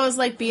 So is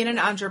like being an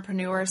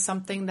entrepreneur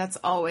something that's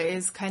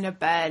always kind of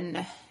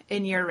been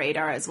in your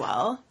radar as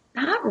well?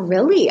 Not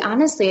really,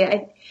 honestly.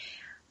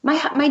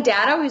 My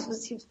dad always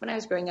was, when I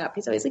was growing up,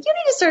 he's always like, you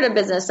need to start a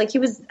business. Like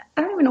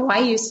I don't even know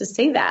why he used to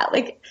say that.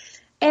 Like,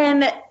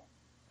 and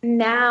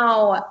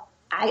now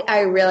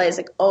I realize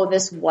like, oh,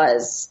 this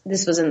was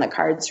in the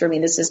cards for me.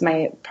 This is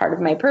my part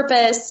of my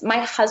purpose. My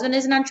husband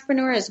is an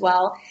entrepreneur as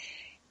well.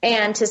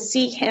 And to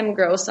see him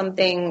grow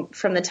something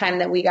from the time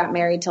that we got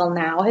married till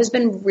now has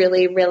been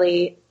really,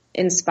 really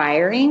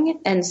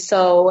inspiring. And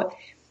so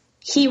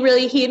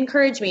he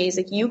encouraged me. He's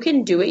like, you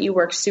can do it. You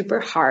work super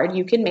hard.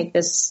 You can make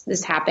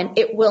this happen.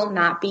 It will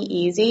not be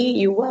easy.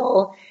 You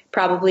will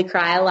probably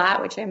cry a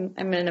lot, which I'm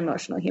an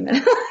emotional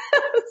human.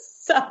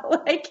 So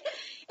like,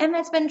 and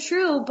that's been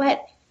true.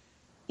 But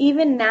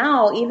even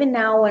now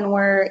when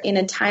we're in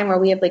a time where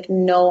we have like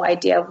no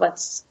idea of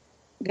what's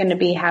going to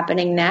be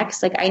happening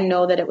next, like I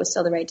know that it was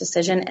still the right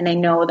decision, and I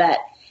know that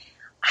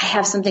I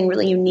have something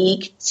really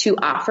unique to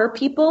offer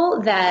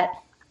people that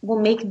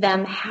will make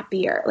them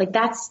happier. Like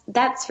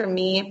that's for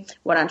me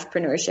what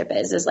entrepreneurship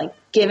is like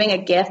giving a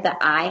gift that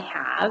I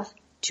have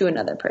to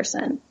another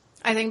person.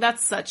 I think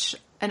that's such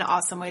an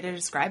awesome way to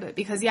describe it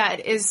because yeah,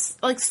 it is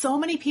like so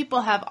many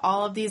people have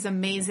all of these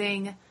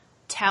amazing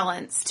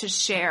talents to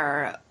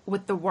share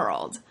with the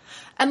world.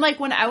 And like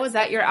when I was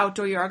at your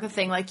outdoor yoga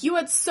thing, like you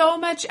had so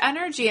much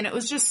energy and it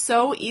was just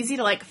so easy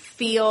to like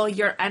feel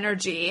your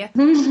energy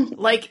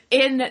like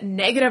in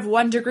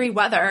 -1 degree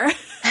weather.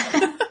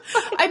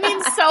 I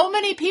mean, so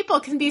many people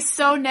can be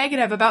so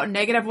negative about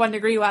 -1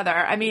 degree weather.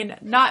 I mean,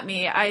 not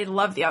me. I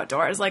love the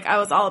outdoors. Like, I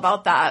was all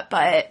about that.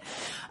 But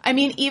I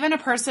mean, even a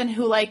person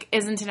who like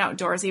isn't an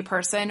outdoorsy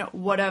person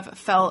would have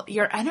felt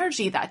your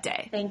energy that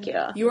day. Thank you.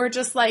 You were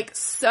just like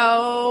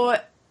so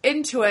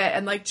into it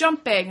and like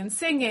jumping and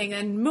singing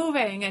and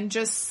moving and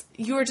just,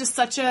 you were just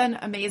such an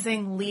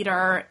amazing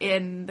leader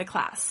in the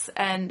class.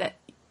 And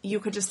you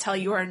could just tell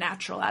you were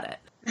natural at it.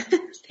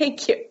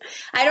 Thank you.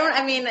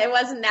 It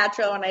wasn't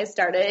natural when I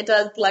started. It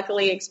does,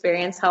 luckily,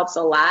 experience helps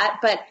a lot,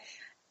 but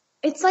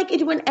it's like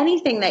when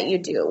anything that you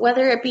do,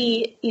 whether it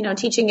be,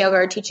 teaching yoga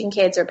or teaching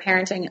kids or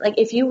parenting, like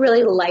if you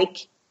really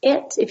like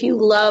it, if you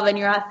love and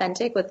you're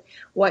authentic with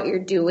what you're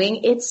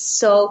doing, it's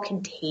so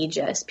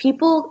contagious.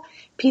 People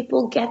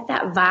get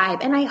that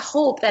vibe. And I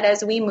hope that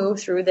as we move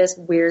through this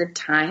weird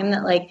time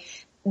that like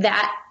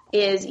that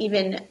is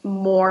even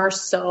more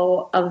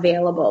so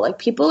available. Like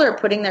people are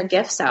putting their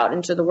gifts out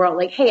into the world.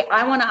 Like, hey,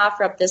 I want to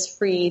offer up this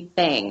free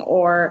thing,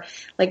 or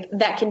like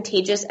that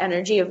contagious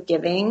energy of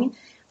giving.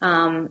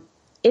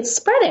 It's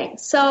spreading.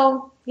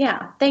 So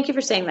yeah, thank you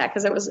for saying that.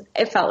 Cause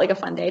it felt like a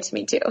fun day to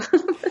me too.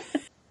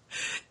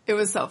 It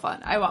was so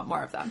fun. I want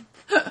more of them.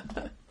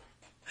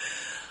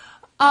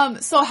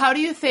 So how do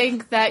you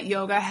think that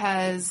yoga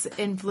has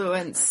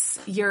influenced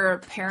your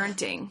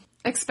parenting?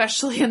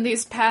 Especially in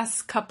these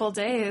past couple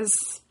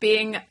days,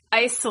 being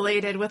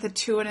isolated with a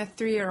 2 and a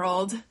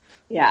 3-year-old.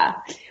 Yeah.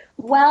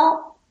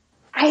 Well,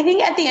 I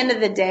think at the end of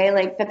the day,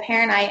 like the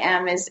parent I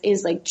am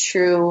is like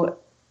true.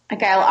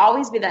 Like I'll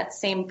always be that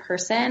same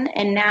person.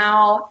 And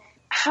now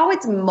how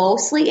it's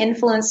mostly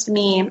influenced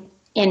me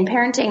in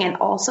parenting and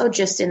also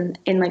just in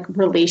like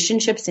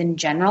relationships in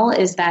general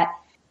is that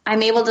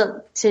I'm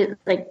able to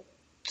like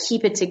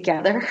keep it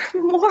together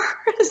more.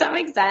 Does that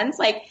make sense?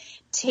 Like,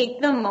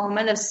 take the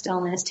moment of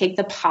stillness, take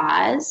the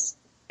pause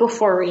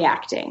before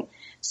reacting.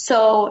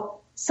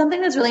 So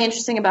something that's really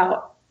interesting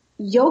about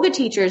yoga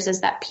teachers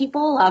is that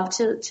people love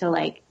to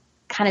like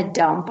kind of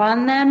dump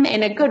on them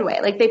in a good way.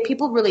 Like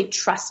people really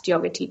trust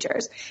yoga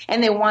teachers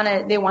and they want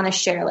to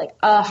share like,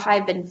 oh,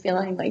 I've been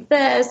feeling like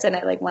this and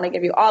I like want to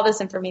give you all this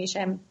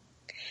information.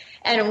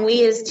 And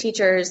we as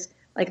teachers,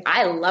 like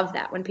I love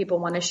that when people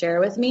want to share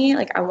with me,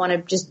 like I want to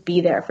just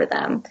be there for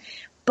them.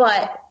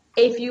 But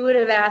if you would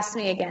have asked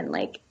me again,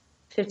 like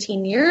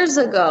 15 years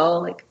ago,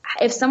 like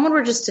if someone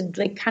were just to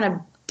like kind of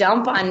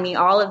dump on me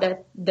all of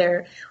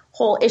their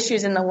whole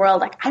issues in the world,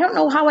 like I don't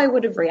know how I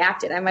would have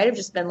reacted. I might have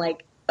just been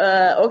like,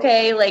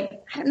 okay,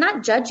 like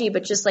not judgy,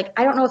 but just like,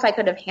 I don't know if I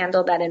could have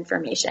handled that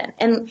information.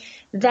 And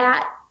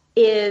that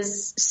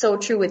is so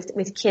true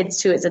with kids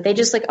too, is that they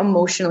just like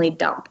emotionally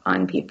dump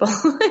on people.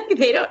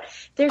 They're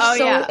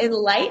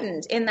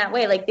enlightened in that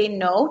way. Like they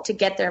know to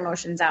get their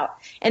emotions out.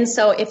 And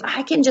so if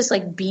I can just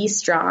like be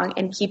strong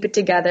and keep it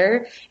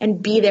together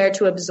and be there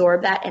to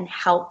absorb that and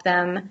help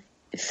them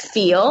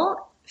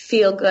feel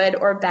good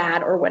or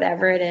bad or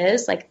whatever it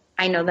is, like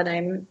I know that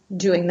I'm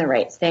doing the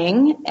right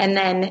thing. And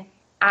then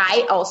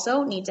I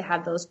also need to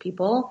have those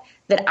people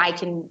that I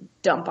can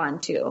dump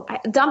on too.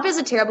 Dump is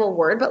a terrible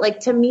word, but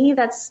like to me,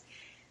 that's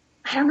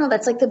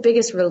like the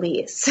biggest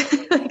release.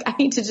 Like I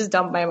need to just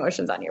dump my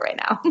emotions on you right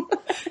now.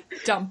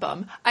 Dump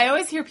them. I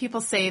always hear people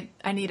say,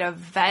 I need a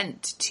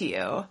vent to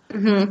you,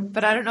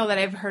 but I don't know that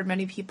I've heard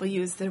many people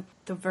use the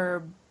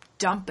verb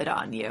dump it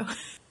on you.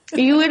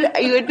 You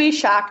would be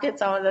shocked at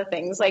some of the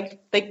things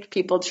like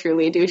people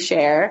truly do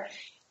share.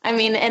 I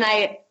mean, and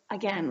I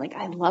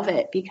love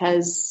it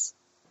because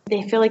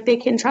they feel like they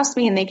can trust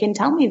me and they can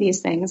tell me these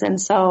things. And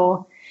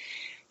so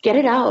get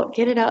it out.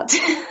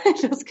 It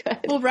feels good.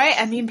 Well, right.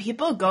 I mean,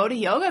 people go to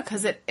yoga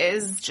because it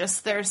is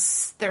just their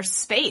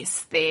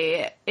space.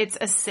 It's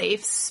a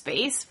safe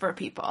space for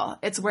people.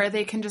 It's where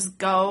they can just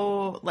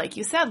go, like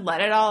you said, let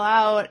it all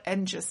out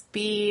and just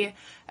be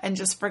and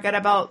just forget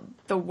about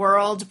the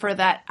world for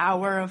that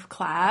hour of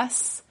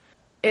class.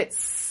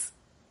 It's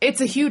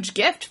a huge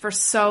gift for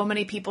so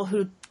many people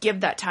who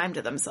give that time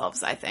to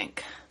themselves, I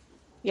think.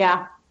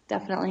 Yeah.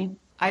 Definitely.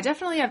 I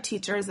definitely have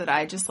teachers that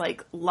I just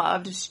like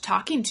loved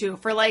talking to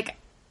for like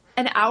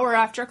an hour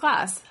after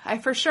class. I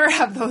for sure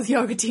have those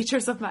yoga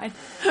teachers of mine.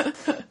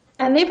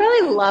 And they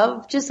probably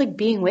love just like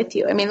being with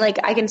you. I mean, like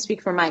I can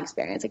speak from my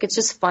experience. Like it's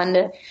just fun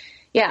to,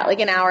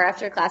 like an hour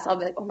after class, I'll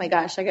be like, oh my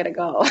gosh, I gotta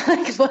go.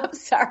 Like, well, I'm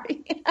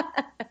sorry.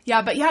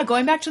 But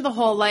going back to the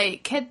whole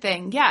like kid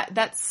thing. Yeah,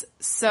 that's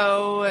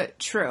so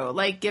true.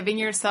 Like giving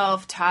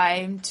yourself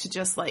time to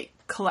just like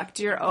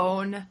collect your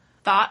own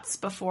thoughts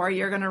before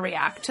you're going to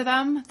react to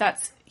them,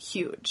 that's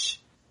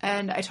huge.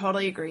 And I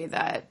totally agree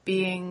that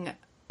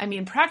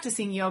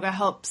practicing yoga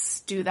helps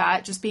do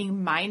that, just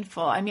being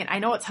mindful. I mean, I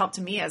know it's helped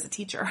me as a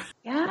teacher.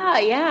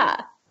 Yeah,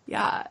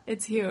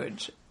 it's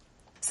huge.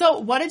 So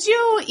what did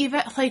you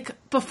even,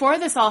 like, before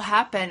this all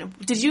happened,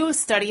 did you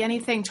study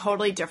anything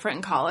totally different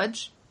in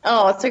college?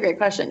 Oh, that's a great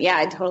question. Yeah,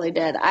 I totally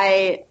did.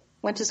 I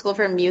went to school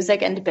for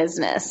music and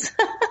business.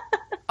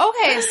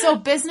 Okay, so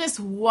business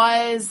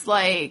was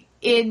like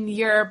in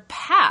your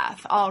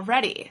path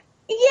already.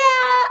 Yeah,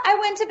 I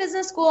went to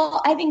business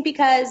school, I think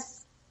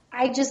because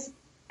I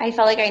I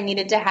felt like I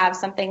needed to have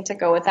something to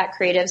go with that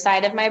creative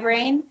side of my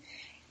brain.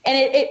 And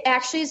it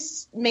actually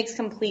makes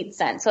complete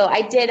sense. So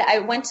I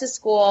went to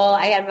school,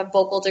 I have a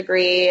vocal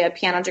degree, a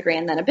piano degree,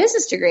 and then a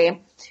business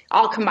degree,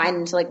 all combined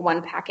into like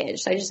one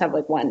package. So I just have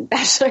like one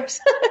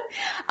bachelor's.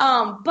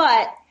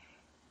 But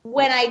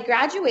when I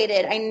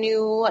graduated, I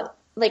knew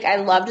like I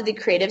loved the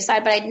creative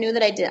side, but I knew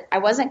that I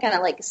wasn't going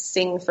to like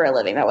sing for a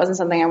living. That wasn't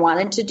something I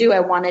wanted to do.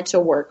 I wanted to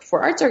work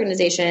for arts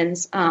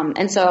organizations.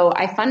 And so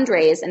I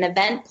fundraised an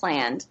event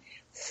planned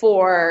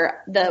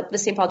for the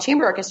St. Paul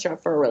Chamber Orchestra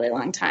for a really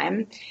long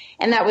time.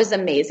 And that was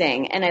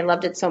amazing. And I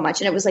loved it so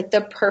much. And it was like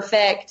the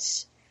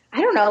perfect,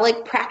 I don't know,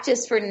 like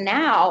practice for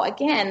now,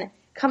 again,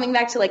 coming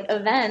back to like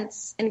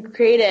events and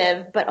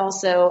creative, but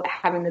also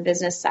having the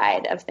business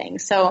side of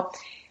things. So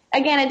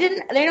again,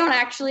 they don't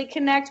actually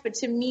connect, but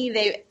to me,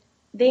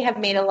 they have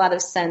made a lot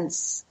of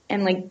sense.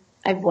 And like,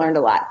 I've learned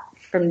a lot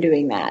from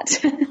doing that.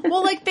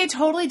 Well, like they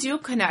totally do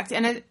connect.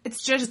 And it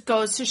just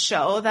goes to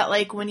show that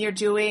like when you're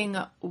doing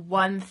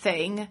one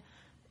thing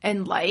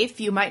in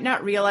life, you might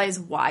not realize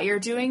why you're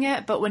doing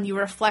it. But when you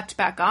reflect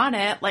back on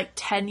it, like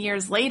 10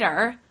 years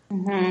later,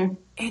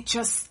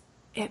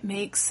 it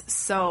makes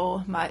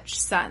so much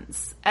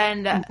sense.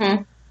 And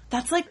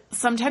that's like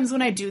sometimes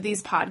when I do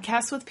these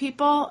podcasts with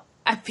people,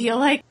 I feel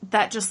like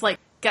that just like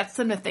gets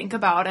them to think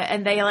about it.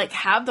 And they like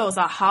have those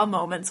aha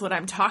moments when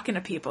I'm talking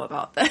to people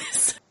about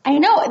this. I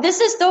know.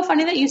 This is so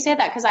funny that you say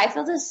that because I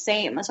feel the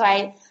same. So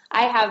I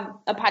have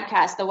a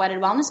podcast, the Wedded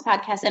Wellness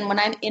Podcast. And when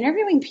I'm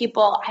interviewing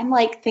people, I'm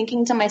like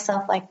thinking to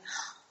myself like,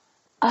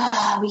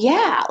 oh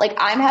yeah, like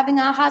I'm having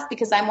ahas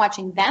because I'm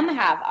watching them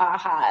have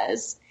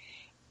ahas.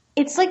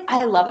 It's like,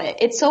 I love it.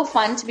 It's so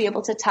fun to be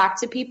able to talk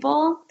to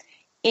people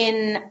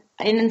in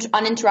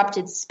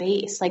uninterrupted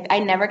space. Like I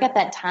never get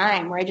that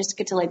time where I just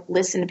get to like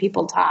listen to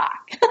people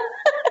talk,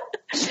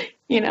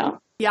 you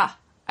know? Yeah.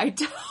 I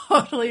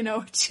totally know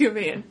what you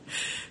mean.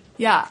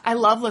 Yeah, I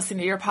love listening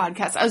to your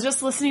podcast. I was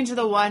just listening to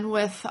the one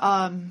with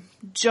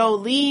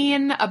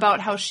Jolene about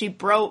how she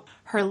broke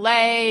her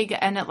leg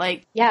and it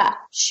like... Yeah,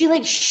 she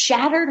like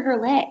shattered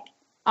her leg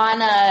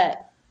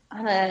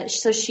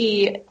so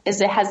she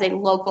has a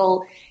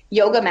local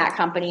yoga mat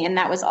company, and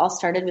that was all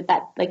started with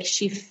that. Like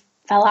she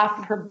fell off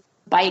of her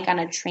bike on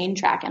a train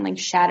track and like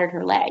shattered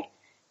her leg.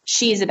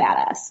 She's a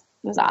badass.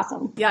 It was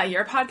awesome. Yeah,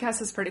 your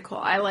podcast is pretty cool.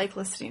 I like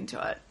listening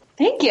to it.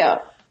 Thank you.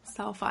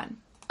 So fun.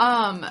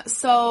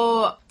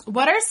 So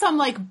what are some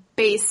like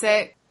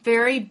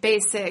very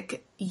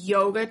basic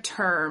yoga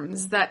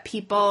terms that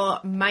people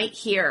might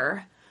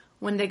hear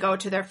when they go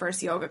to their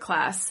first yoga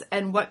class,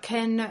 and what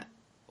can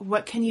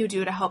you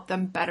do to help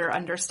them better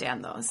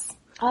understand those?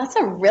 Oh, that's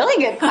a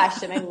really good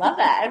question. I love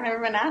that. I've never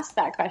been asked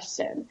that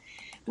question.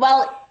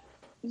 Well,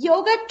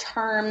 yoga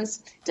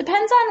terms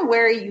depends on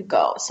where you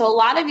go. So a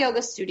lot of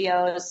yoga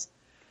studios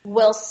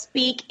will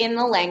speak in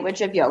the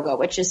language of yoga,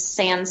 which is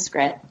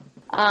Sanskrit.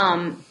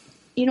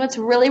 You know, what's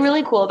really,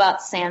 really cool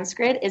about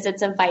Sanskrit is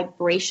it's a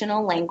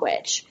vibrational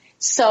language.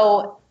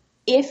 So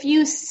if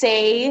you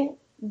say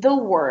the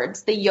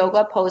words, the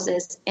yoga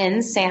poses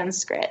in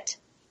Sanskrit,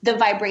 the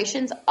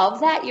vibrations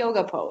of that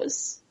yoga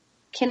pose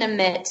can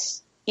emit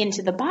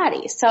into the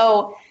body.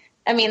 So,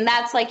 I mean,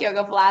 that's like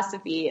yoga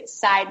philosophy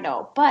side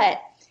note, but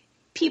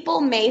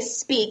people may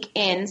speak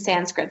in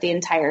Sanskrit the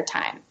entire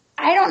time.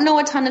 I don't know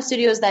a ton of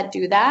studios that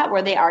do that,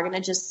 where they are going to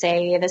just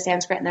say the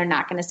Sanskrit and they're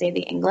not going to say the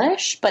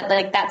English. But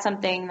like that's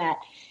something that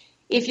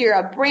if you're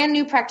a brand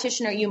new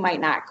practitioner, you might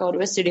not go to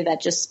a studio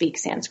that just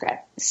speaks Sanskrit.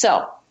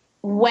 So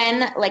when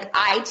like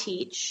I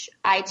teach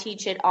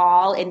it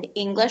all in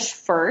English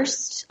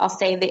first. I'll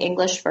say the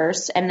English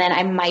first, and then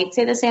I might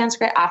say the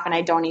Sanskrit. Often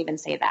I don't even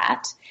say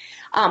that.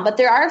 But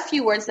there are a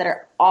few words that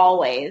are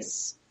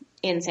always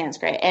in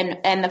Sanskrit.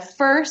 And the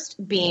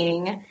first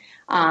being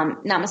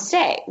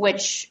namaste,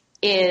 which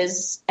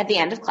is at the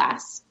end of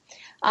class.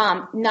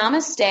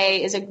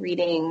 Namaste is a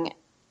greeting,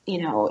 you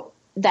know,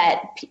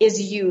 that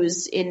is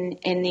used in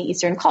the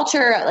Eastern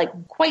culture,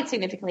 like quite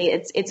significantly.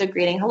 It's a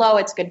greeting. Hello,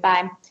 it's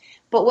goodbye.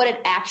 But what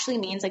it actually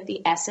means, like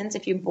the essence,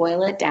 if you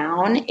boil it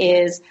down,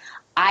 is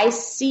I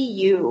see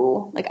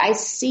you, like I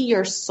see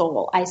your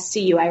soul. I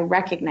see you. I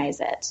recognize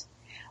it.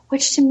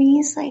 Which to me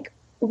is like,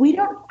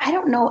 I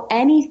don't know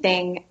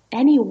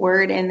any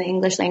word in the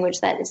English language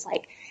that is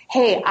like,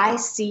 hey, I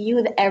see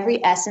you,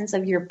 every essence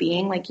of your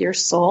being, like your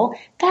soul.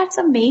 That's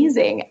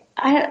amazing.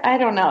 I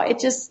don't know. It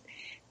just,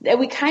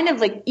 we kind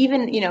of like,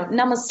 even, you know,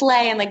 namaste,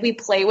 and like we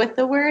play with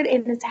the word,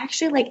 and it's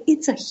actually like,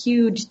 it's a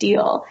huge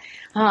deal.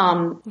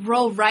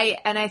 Right.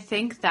 And I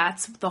think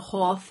that's the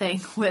whole thing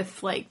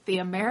with like the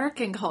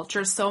American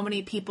culture. So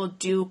many people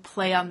do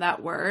play on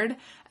that word.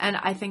 And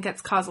I think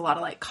it's caused a lot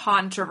of like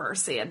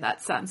controversy in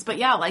that sense. But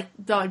yeah, like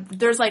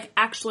there's like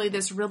actually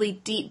this really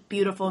deep,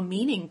 beautiful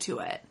meaning to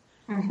it.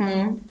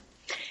 Mm-hmm.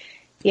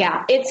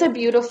 Yeah, it's a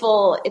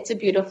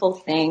beautiful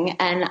thing.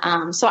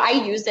 And, so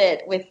I use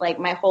it with like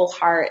my whole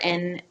heart,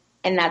 and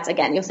that's,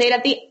 again, you'll say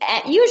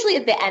it usually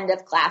at the end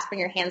of class, bring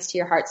your hands to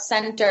your heart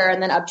center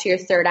and then up to your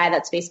third eye,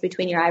 that space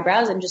between your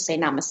eyebrows, and just say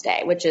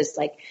namaste, which is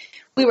like,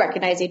 we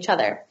recognize each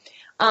other.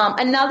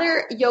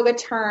 Another yoga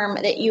term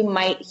that you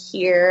might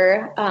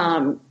hear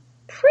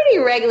pretty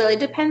regularly,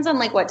 depends on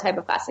like what type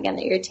of class again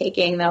that you're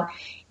taking though,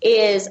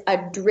 is a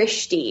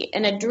drishti.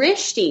 And a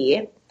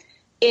drishti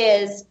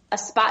is a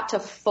spot to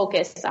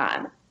focus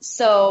on.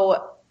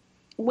 So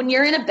when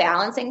you're in a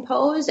balancing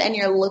pose and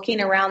you're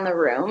looking around the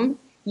room,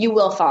 you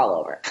will fall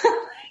over.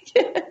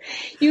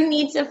 You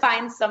need to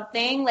find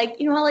something like,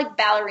 you know how like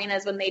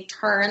ballerinas, when they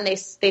turn, they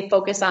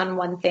focus on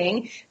one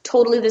thing.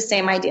 Totally the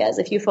same ideas.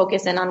 If you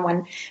focus in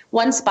on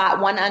one spot,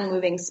 one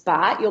unmoving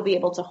spot, you'll be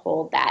able to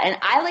hold that. And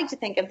I like to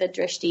think of the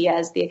drishti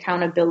as the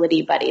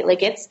accountability buddy.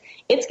 Like it's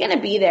going to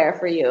be there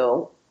for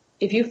you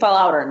if you fall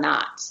out or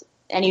not.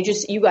 And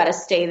you got to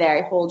stay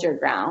there, hold your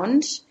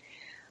ground.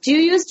 Do you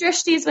use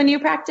drishtis when you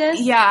practice?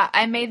 Yeah,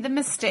 I made the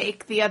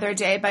mistake the other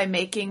day by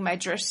making my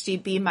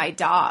drishti be my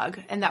dog,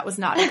 and that was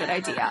not a good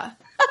idea.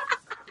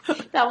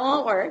 That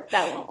won't work.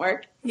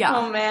 Yeah.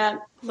 Oh, man.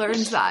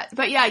 Learned that.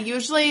 But yeah,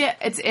 usually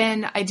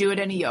I do it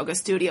in a yoga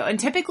studio. And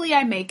typically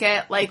I make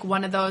it like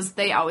one of those,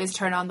 they always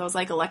turn on those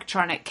like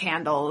electronic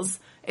candles.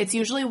 It's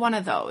usually one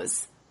of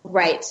those.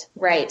 Right.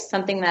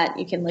 Something that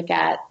you can look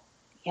at.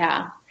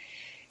 Yeah.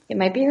 It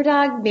might be your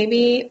dog.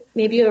 Maybe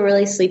a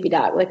really sleepy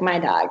dog, like my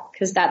dog,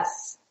 because that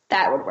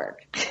would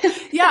work.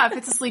 Yeah, if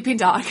it's a sleeping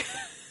dog.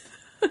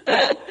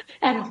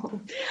 At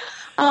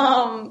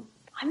home.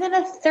 And then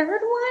a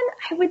third one,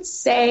 I would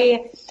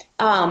say,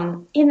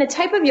 in the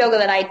type of yoga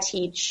that I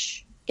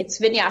teach, it's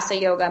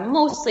vinyasa yoga.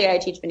 Mostly I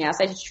teach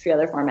vinyasa. I teach a few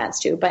other formats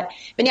too, but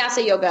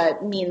vinyasa yoga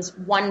means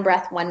one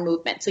breath, one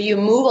movement. So you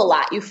move a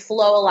lot, you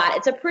flow a lot.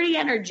 It's a pretty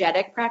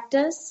energetic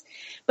practice,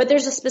 but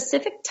there's a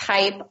specific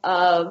type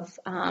of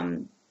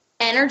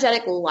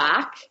energetic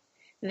lock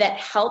that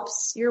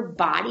helps your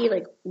body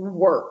like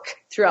work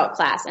throughout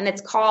class. And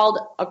it's called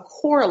a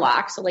core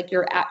lock. So like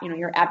your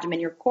abdomen,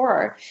 your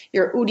core,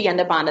 your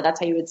Uddiyana Bandha, that's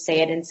how you would say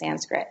it in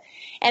Sanskrit.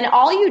 And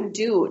all you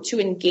do to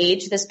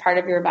engage this part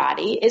of your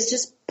body is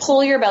just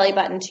pull your belly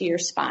button to your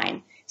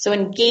spine. So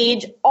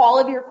engage all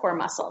of your core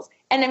muscles.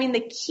 And I mean, the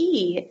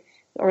key,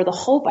 or the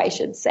hope I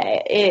should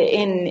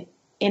say,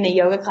 in a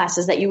yoga class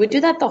is that you would do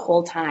that the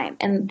whole time.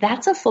 And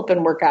that's a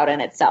flippin' workout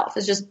in itself,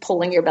 is just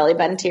pulling your belly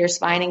button to your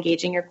spine,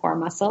 engaging your core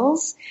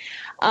muscles.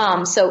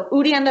 So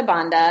Uddiyana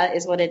Bandha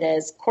is what it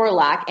is, core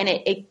lock. And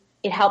it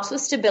helps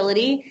with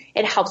stability.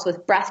 It helps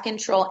with breath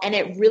control. And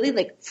it really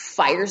like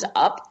fires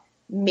up,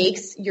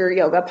 makes your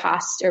yoga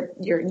posture,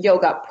 your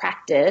yoga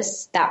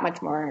practice that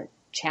much more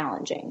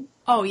challenging.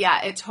 Oh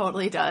yeah, it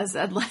totally does.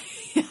 And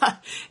like, yeah,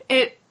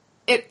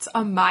 it's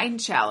a mind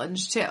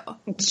challenge too.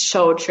 It's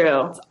so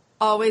true. It's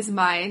always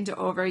mind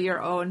over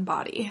your own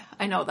body.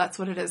 I know that's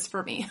what it is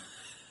for me.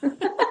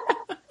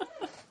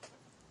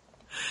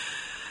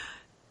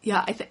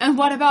 Yeah. And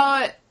what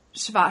about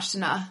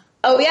Shavasana?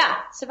 Oh yeah.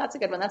 So that's a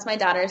good one. That's my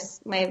daughter's,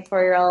 my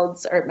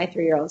 4-year-old's, or my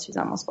 3-year-old. She's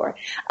almost 4.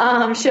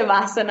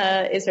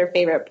 Shavasana is her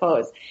favorite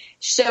pose.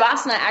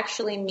 Shavasana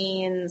actually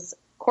means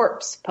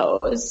corpse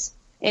pose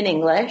in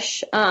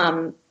English.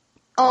 Oh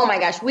my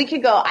gosh.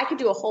 I could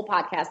do a whole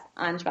podcast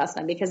on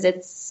Shavasana because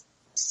it's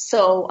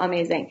so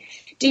amazing.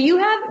 Do you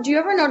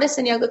ever notice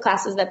in yoga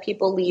classes that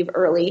people leave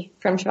early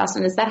from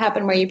Shavasana? Does that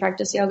happen where you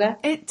practice yoga?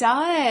 It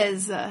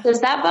does.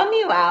 Does that bum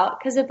you out?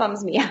 Because it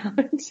bums me out.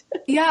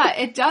 Yeah,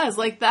 it does.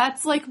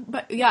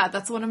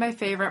 that's one of my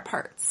favorite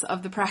parts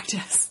of the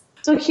practice.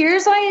 So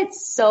here's why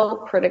it's so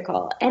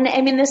critical. And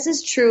I mean, this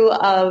is true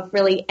of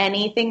really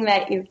any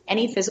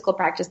physical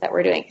practice that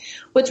we're doing.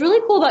 What's really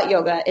cool about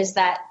yoga is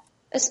that,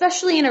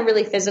 especially in a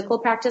really physical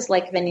practice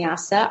like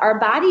vinyasa, our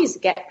bodies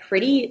get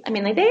they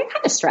get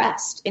kind of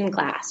stressed in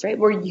class, right?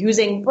 We're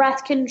using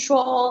breath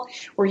control.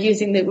 We're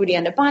using the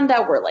Uddiyana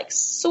Bandha. We're like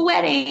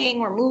sweating.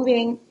 We're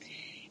moving.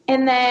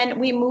 And then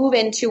we move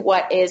into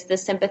what is the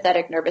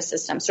sympathetic nervous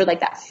system. So like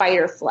that fight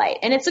or flight.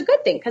 And it's a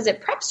good thing because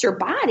it preps your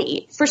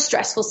body for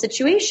stressful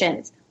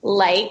situations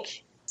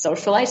like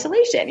social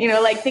isolation,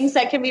 like things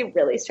that can be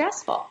really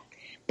stressful.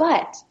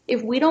 But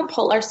if we don't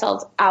pull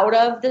ourselves out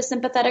of the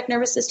sympathetic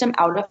nervous system,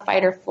 out of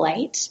fight or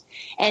flight,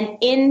 and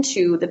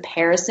into the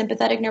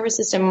parasympathetic nervous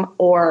system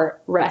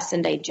or rest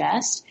and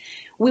digest,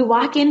 we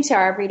walk into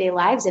our everyday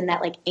lives in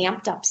that like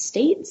amped up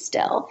state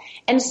still.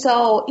 And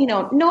so,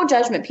 no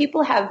judgment.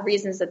 People have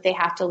reasons that they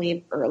have to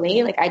leave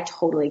early. Like I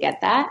totally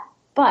get that.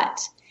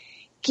 But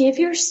give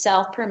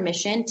yourself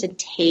permission to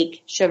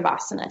take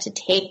Shavasana, to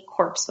take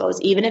corpse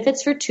pose, even if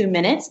it's for 2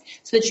 minutes,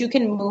 so that you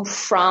can move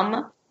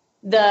from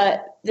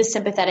the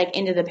sympathetic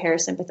into the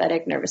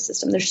parasympathetic nervous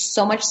system. There's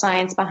so much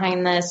science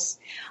behind this.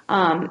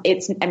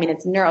 It's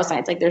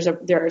neuroscience. Like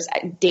there's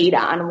data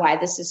on why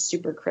this is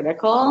super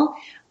critical.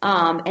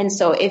 And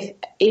so if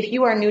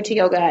you are new to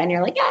yoga and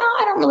you're like, yeah,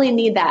 I don't really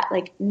need that.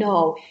 Like,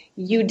 no,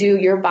 you do.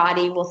 Your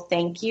body will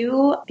thank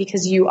you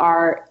because you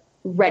are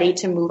ready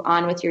to move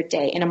on with your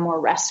day in a more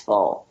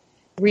restful,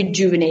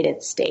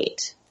 rejuvenated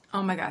state.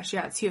 Oh my gosh,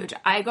 yeah, it's huge.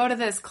 I go to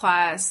this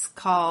class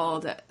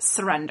called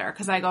Surrender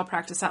because I go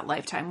practice at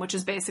Lifetime, which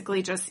is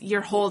basically just you're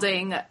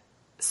holding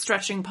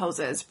stretching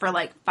poses for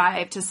like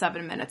 5 to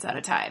 7 minutes at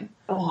a time.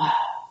 Oh,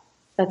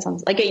 That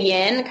sounds like a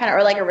yin kind of,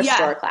 or like a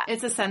restore class.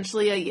 It's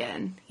essentially a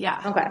yin.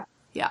 Yeah. Okay.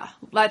 Yeah.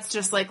 That's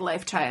just like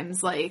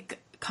Lifetime's like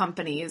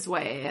company's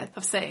way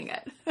of saying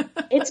it.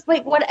 It's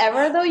like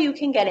whatever though you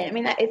can get in. I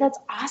mean, that's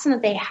awesome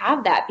that they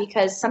have that,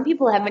 because some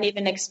people haven't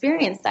even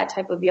experienced that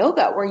type of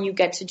yoga where you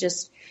get to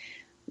just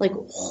like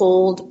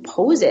hold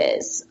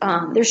poses.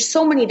 There's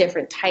so many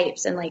different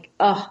types, and like,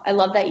 I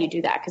love that you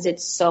do that because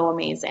it's so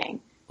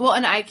amazing. Well,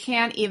 and I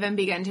can't even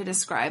begin to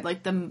describe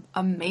like the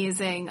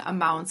amazing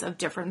amounts of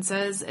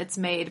differences it's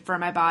made for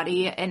my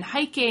body in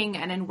hiking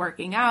and in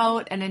working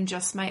out and in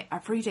just my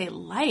everyday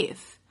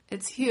life.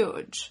 It's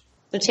huge.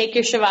 So take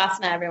your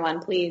Shavasana,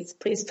 everyone, please,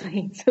 please,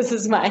 please. This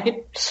is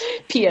my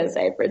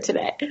PSA for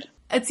today.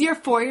 It's your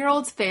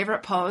 4-year-old's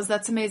favorite pose.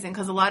 That's amazing,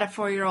 because a lot of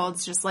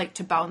 4-year-olds just like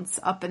to bounce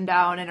up and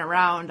down and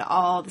around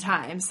all the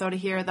time. So to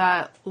hear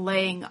that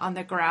laying on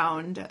the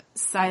ground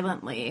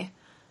silently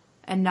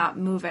and not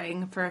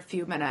moving for a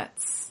few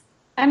minutes.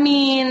 I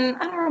mean,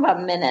 I don't know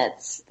about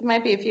minutes. It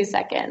might be a few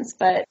seconds,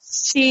 but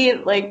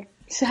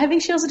I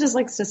think she also just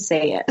likes to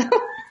say it.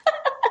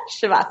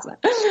 Shavasana.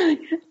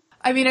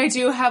 I mean, I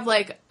do have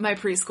like my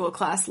preschool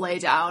class lay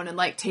down and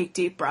like take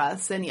deep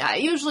breaths. And yeah,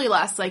 it usually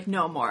lasts like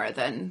no more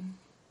than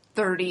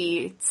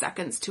 30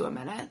 seconds to a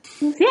minute.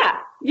 Yeah,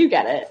 you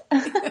get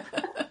it.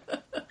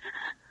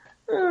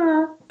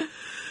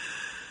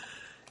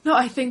 No,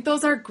 I think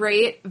those are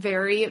great,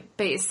 very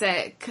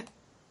basic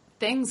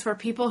things for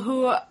people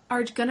who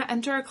are going to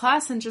enter a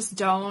class and just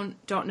don't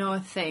know a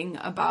thing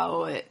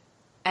about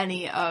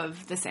any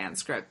of the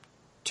Sanskrit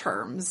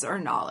terms or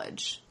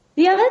knowledge.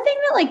 The other thing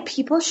that like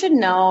people should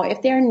know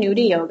if they're new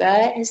to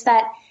yoga is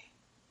that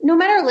no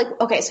matter like,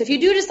 okay, so if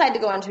you do decide to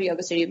go into a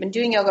yoga studio, you've been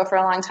doing yoga for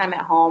a long time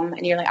at home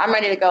and you're like, I'm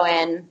ready to go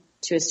in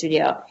to a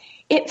studio.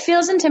 It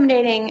feels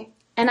intimidating,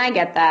 and I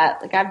get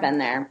that. Like, I've been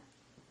there.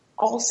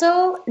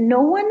 Also,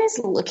 no one is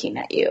looking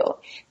at you.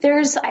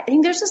 I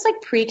think there's this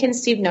like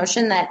preconceived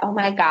notion that, oh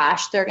my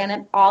gosh,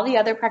 all the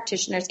other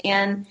practitioners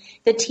and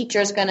the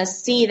teacher's going to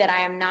see that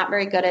I am not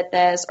very good at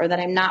this, or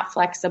that I'm not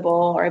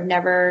flexible, or I've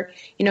never,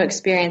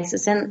 experienced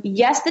this. And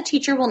yes, the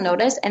teacher will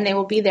notice, and they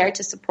will be there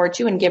to support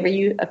you and give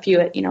you a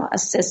few,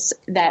 assists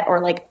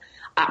or like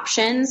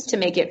options to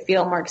make it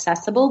feel more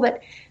accessible.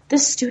 But the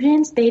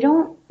students, they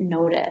don't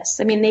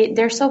notice. I mean,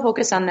 they're so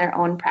focused on their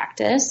own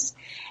practice.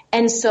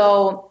 And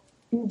so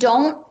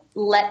don't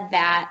let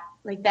that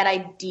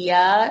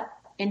idea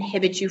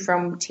inhibit you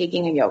from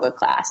taking a yoga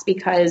class,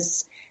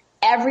 because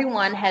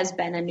everyone has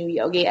been a new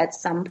yogi at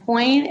some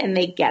point and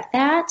they get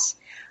that.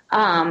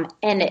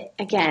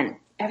 Again,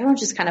 everyone's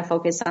just kind of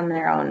focused on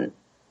their own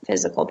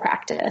physical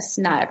practice,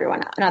 not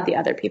the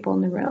other people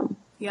in the room.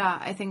 Yeah,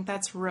 I think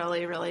that's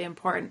really, really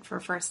important for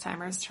first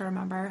timers to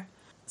remember.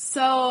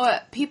 So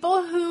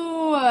people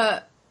who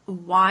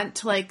want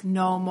to like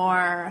know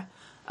more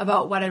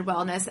about Wedded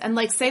Wellness and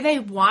like say they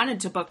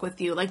wanted to book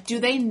with you, like do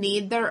they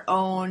need their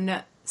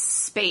own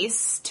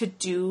space to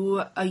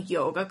do a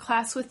yoga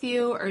class with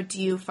you, or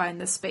do you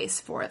find the space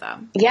for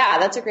them? Yeah,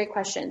 that's a great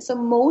question. So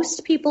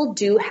most people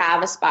do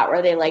have a spot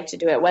where they like to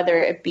do it, whether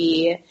it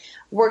be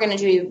we're going to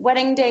do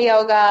wedding day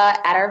yoga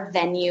at our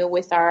venue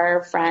with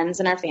our friends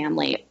and our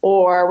family,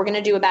 or we're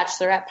going to do a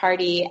bachelorette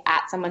party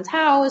at someone's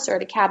house or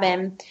at a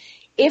cabin.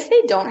 If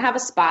they don't have a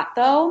spot,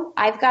 though,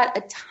 I've got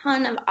a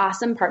ton of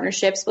awesome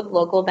partnerships with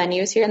local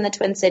venues here in the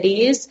Twin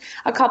Cities,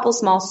 a couple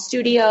small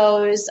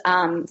studios,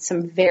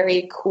 some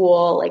very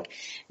cool like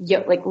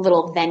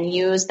little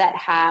venues that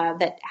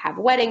have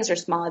weddings or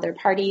small other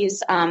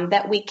parties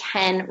that we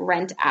can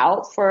rent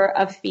out for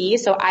a fee.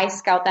 So I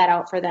scout that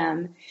out for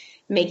them,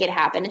 make it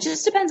happen. It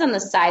just depends on the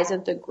size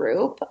of the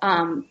group,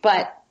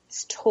 but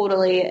it's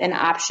totally an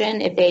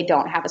option. If they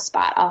don't have a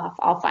spot,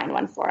 I'll find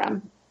one for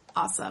them.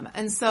 Awesome.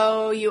 And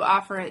so you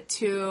offer it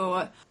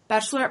to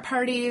bachelorette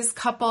parties,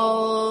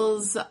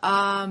 couples,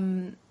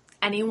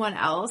 anyone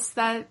else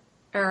or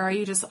are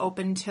you just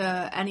open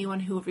to anyone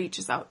who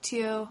reaches out to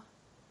you?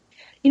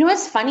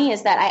 What's funny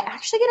is that I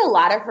actually get a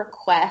lot of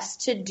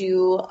requests to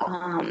do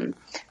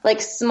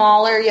like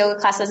smaller yoga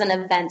classes and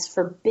events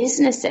for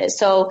businesses.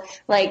 So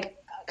like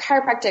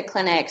chiropractic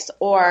clinics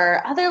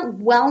or other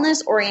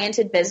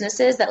wellness-oriented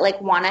businesses that like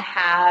want to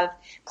have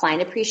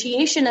client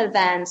appreciation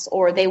events,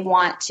 or they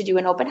want to do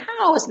an open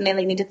house and they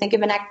need to think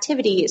of an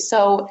activity.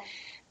 So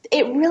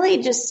it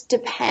really just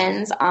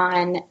depends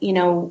on,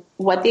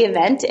 what the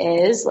event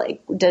is.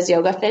 Like, does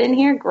yoga fit in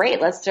here? Great,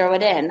 let's throw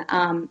it in.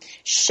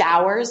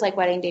 Showers, like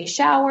wedding day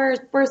showers,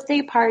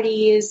 birthday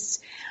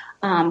parties,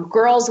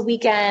 girls'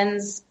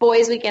 weekends,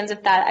 boys' weekends.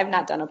 I've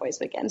not done a boys'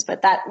 weekends,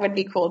 but that would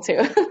be cool too.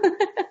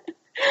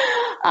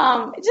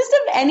 Just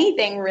of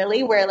anything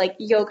really where like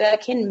yoga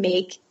can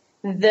make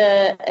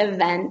the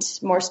event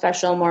more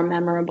special, more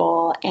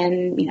memorable,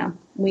 and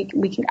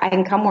I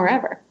can come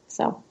wherever.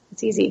 So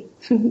it's easy.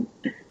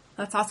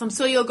 That's awesome.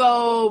 So you'll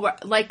go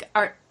like,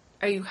 are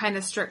you kind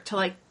of strict to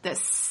like the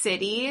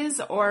cities,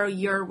 or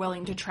you're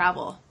willing to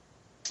travel?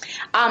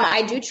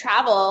 I do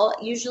travel,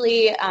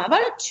 usually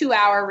about a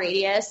 2-hour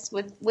radius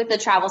with the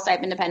travel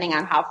stipend, depending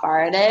on how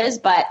far it is.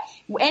 But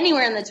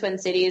anywhere in the Twin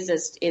Cities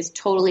is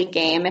totally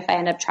game. If I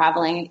end up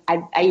traveling,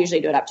 I usually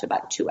do it up to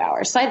about 2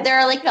 hours. So there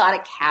are like a lot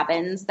of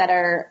cabins that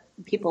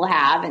people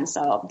have, and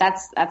so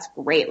that's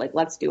great. Like,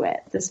 let's do it,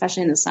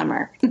 especially in the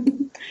summer.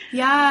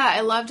 Yeah,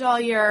 I loved all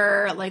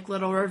your like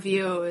little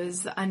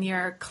reviews on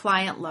your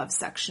client love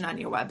section on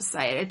your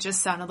website. It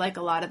just sounded like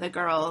a lot of the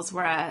girls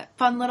were at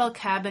fun little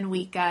cabin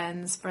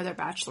weekends for their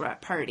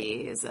bachelorette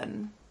parties.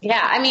 And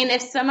yeah, I mean,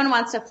 if someone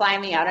wants to fly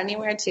me out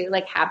anywhere too,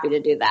 like, happy to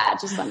do that.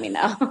 Just let me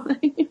know.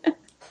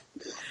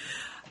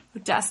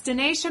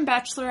 Destination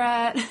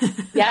bachelorette.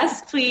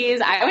 Yes, please.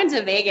 I went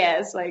to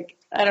Vegas. Like,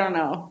 I don't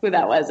know who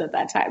that was at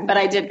that time, but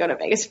I did go to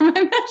Vegas for my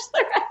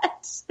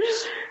bachelorette.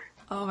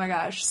 Oh my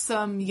gosh,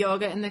 some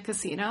yoga in the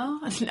casino?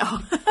 No.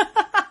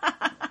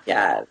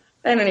 Yeah,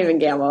 I don't even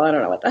gamble. I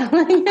don't know what that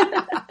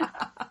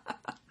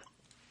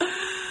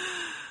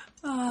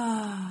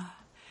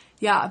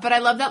Yeah, but I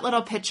love that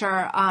little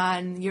picture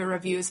on your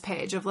reviews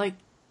page of like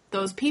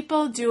those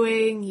people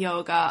doing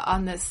yoga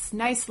on this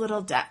nice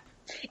little deck.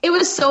 It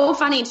was so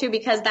funny too,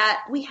 because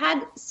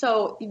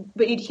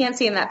but you can't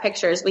see in that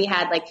pictures, we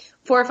had like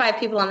 4 or 5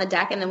 people on the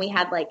deck, and then we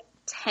had like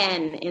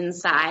 10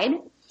 inside.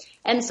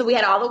 And so we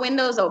had all the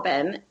windows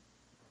open,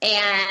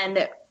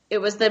 and it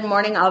was the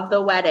morning of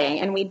the wedding.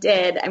 And we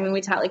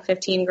taught like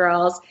 15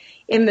 girls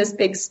in this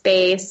big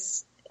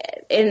space,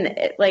 in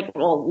like,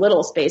 well,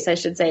 little space, I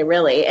should say,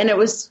 really. And it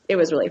was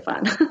really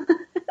fun.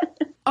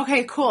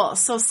 Okay, cool.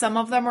 So some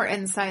of them are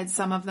inside,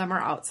 some of them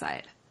are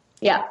outside.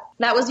 Yeah,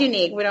 that was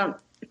unique.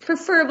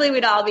 Preferably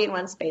we'd all be in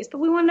one space, but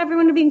we wanted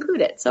everyone to be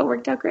included. So it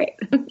worked out great.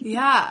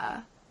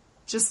 Yeah.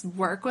 Just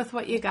work with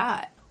what you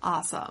got.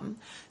 Awesome.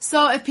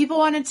 So if people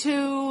wanted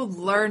to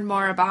learn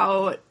more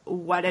about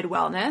Wedded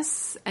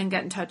Wellness and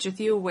get in touch with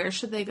you, where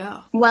should they go?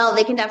 Well,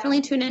 they can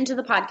definitely tune into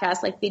the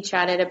podcast like we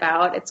chatted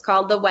about. It's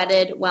called the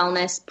Wedded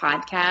Wellness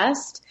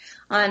Podcast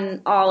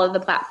on all of the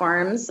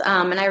platforms.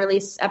 And I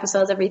release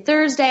episodes every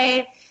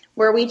Thursday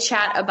where we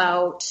chat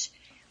about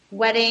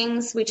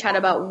weddings, we chat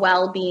about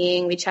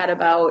well-being, we chat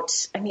about,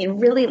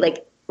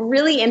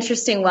 really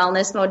interesting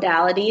wellness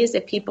modalities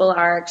if people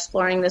are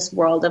exploring this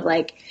world of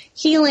like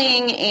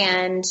healing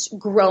and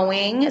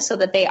growing so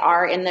that they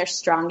are in their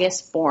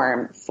strongest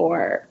form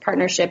for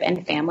partnership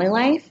and family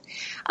life.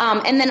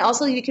 And then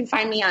also you can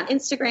find me on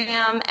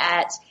Instagram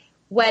at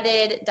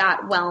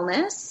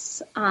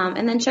wedded.wellness.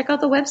 And then check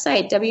out the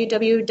website,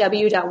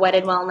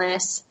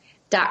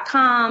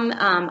 www.weddedwellness.com.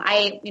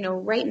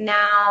 Right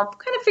now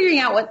kind of figuring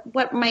out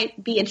what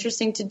might be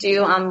interesting to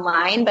do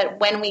online, but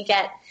when we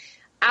get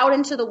out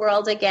into the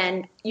world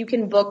again, you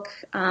can book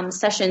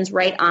sessions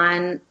right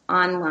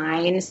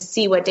online,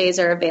 see what days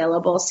are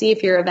available, see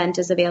if your event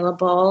is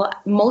available.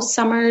 Most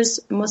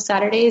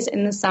Saturdays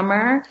in the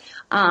summer,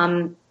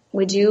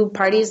 we do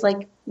parties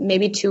like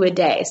maybe 2 a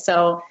day.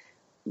 So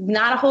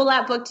not a whole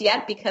lot booked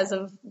yet because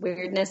of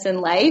weirdness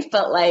in life,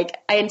 but like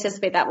I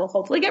anticipate that will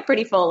hopefully get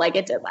pretty full like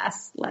it did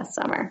last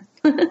summer.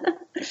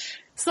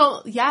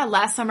 So yeah,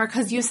 last summer,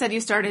 because you said you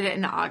started it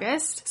in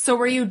August. So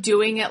were you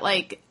doing it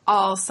like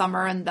all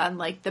summer and then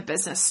like the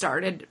business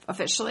started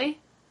officially?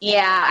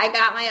 Yeah, I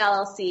got my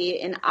LLC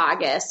in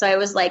August. So I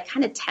was like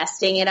kind of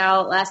testing it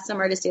out last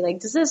summer to see like,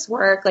 does this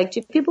work? Like,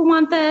 do people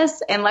want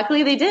this? And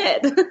luckily they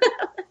did.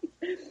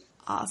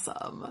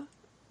 Awesome.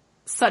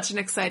 Such an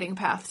exciting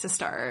path to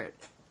start.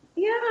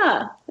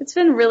 Yeah, it's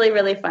been really,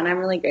 really fun. I'm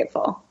really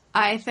grateful.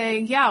 I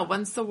think, yeah,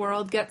 once the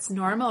world gets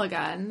normal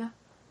again,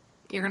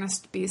 you're going to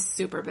be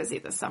super busy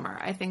this summer.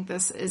 I think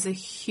this is a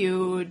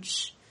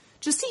huge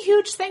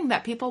thing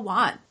that people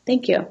want.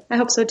 Thank you. I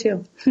hope so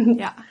too.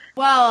 Yeah.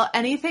 Well,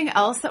 anything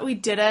else that we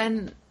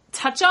didn't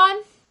touch on?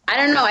 I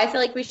don't know. I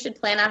feel like we should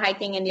plan a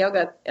hiking and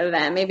yoga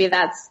event. Maybe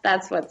that's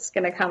what's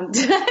going to come.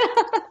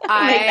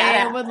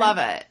 I would love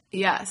it.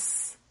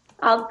 Yes.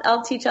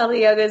 I'll teach all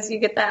the yogas. You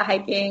get that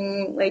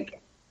hiking like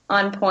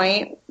on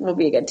point. We'll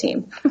be a good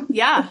team.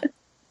 Yeah.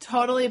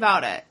 Totally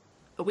about it.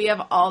 We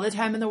have all the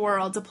time in the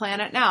world to plan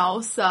it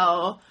now,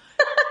 so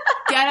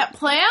get it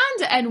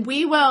planned, and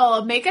we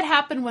will make it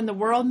happen when the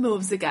world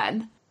moves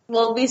again.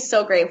 We'll be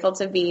so grateful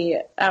to be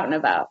out and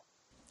about.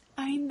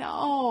 I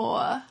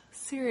know.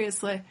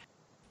 Seriously.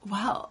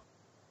 Well,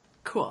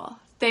 cool.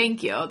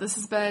 Thank you. This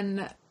has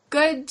been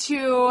good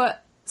to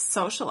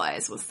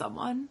socialize with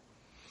someone.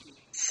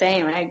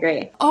 Same, I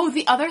agree. Oh,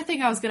 the other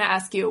thing I was going to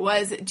ask you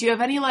was, do you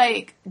have any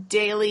like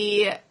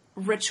daily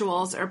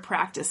rituals or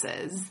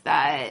practices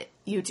that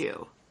you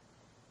do?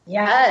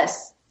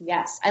 Yes.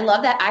 I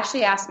love that. I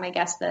actually asked my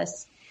guests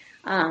this,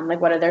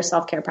 like what are their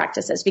self-care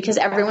practices? Because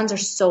everyone's are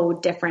so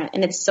different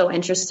and it's so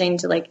interesting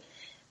to like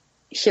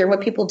hear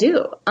what people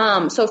do.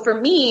 So for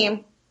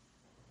me,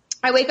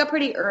 I wake up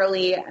pretty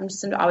early. I'm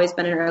just always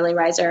been an early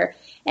riser,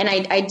 and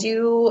I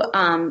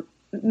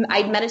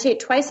meditate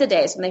twice a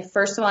day. So my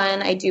first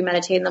one, I do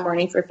meditate in the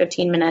morning for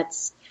 15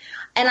 minutes.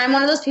 And I'm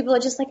one of those people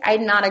that just like,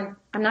 I'm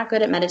not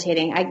good at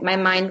meditating. My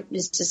mind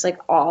is just like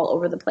all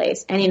over the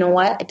place. And you know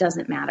what? It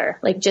doesn't matter.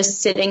 Like just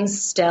sitting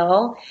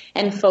still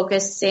and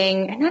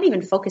focusing, and not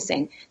even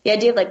focusing, the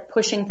idea of like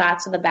pushing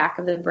thoughts to the back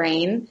of the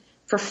brain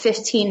for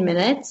 15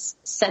 minutes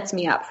sets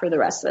me up for the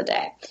rest of the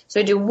day. So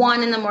I do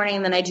one in the morning,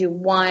 and then I do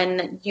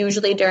one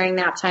usually during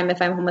nap time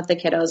if I'm home with the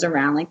kiddos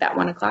around like that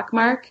 1 o'clock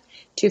mark,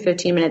 2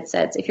 15-minute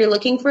sets. If you're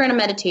looking for a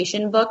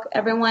meditation book,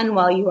 everyone,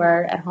 while you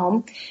are at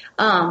home,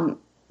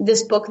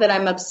 this book that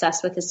I'm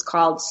obsessed with is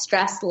called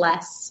Stress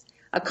Less,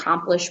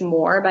 Accomplish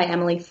More by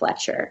Emily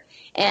Fletcher.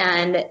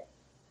 And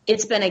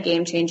it's been a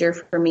game changer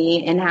for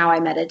me in how I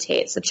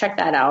meditate. So check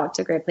that out. It's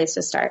a great place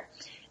to start.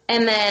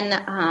 And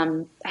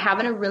then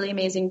having a really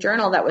amazing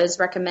journal that was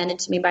recommended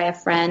to me by a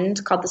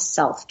friend called the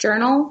Self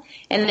Journal.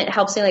 And it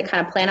helps me like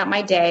kind of plan out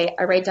my day.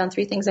 I write down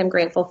 3 things I'm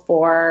grateful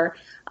for,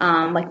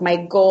 like my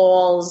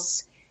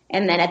goals.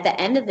 And then at the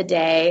end of the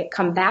day,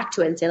 come back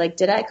to it and say, like,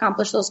 did I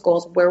accomplish those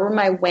goals? Where were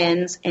my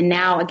wins? And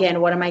now,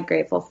 again, what am I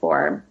grateful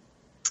for?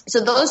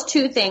 So those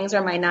 2 things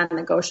are my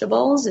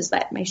non-negotiables, is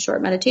that my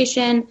short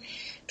meditation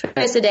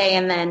twice a day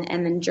and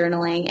then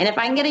journaling. And if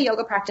I can get a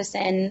yoga practice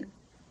in,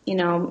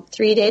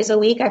 3 days a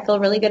week, I feel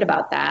really good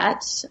about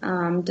that.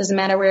 Doesn't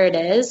matter where it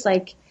is.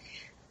 Like,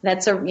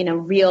 that's a,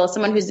 real,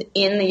 someone who's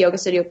in the yoga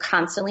studio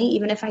constantly,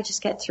 even if I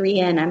just get 3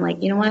 in, I'm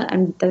like, you know what?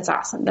 That's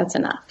awesome. That's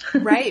enough.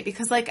 Right.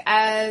 Because like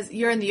as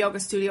you're in the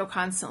yoga studio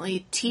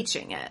constantly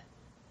teaching it.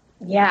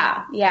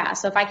 Yeah. Yeah.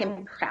 So if I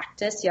can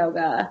practice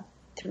yoga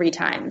 3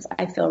 times,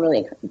 I feel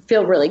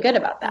really good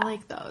about that. I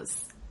like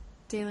those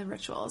daily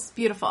rituals.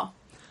 Beautiful.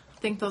 I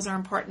think those are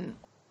important.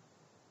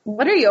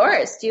 What are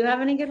yours? Do you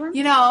have any good ones?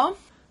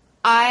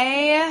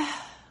 I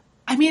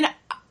mean,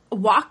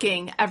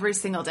 walking every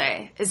single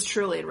day is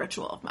truly a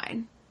ritual of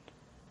mine.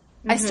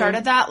 Mm-hmm. I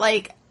started that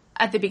like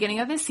at the beginning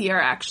of this year,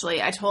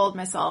 actually. I told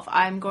myself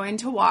I'm going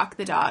to walk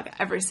the dog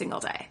every single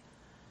day.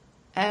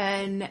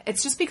 And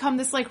it's just become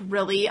this like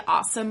really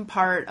awesome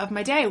part of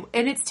my day.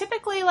 And it's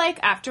typically like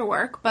after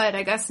work, but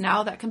I guess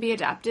now that can be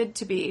adapted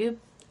to be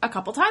a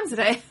couple times a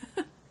day.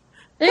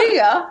 There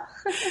you go.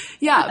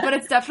 Yeah, but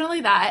it's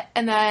definitely that.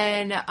 And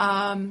then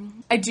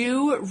I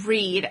do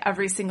read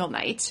every single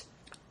night.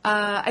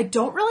 I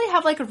don't really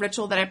have like a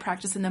ritual that I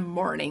practice in the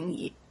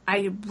morning.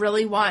 I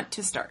really want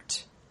to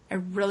start. I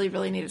really,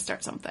 really need to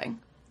start something.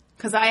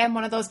 Because I am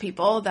one of those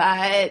people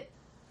that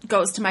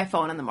goes to my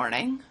phone in the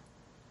morning.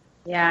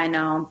 Yeah, I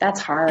know.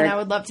 That's hard. And I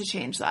would love to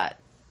change that.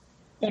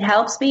 It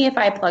helps me if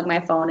I plug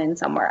my phone in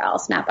somewhere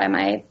else, not by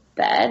my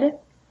bed.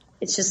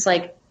 It's just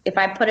like if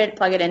I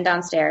plug it in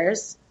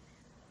downstairs,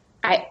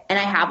 I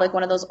have like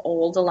one of those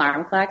old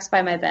alarm clocks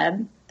by my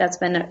bed. That's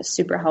been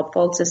super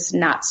helpful to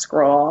not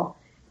scroll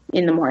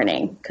in the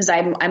morning, because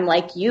I'm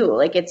like you,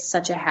 like it's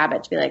such a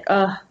habit to be like,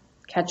 oh,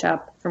 catch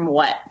up from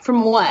what?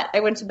 I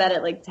went to bed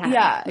at like 10.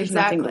 Yeah, There's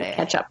exactly. nothing to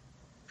catch up.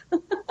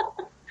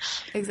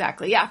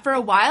 Exactly. Yeah. For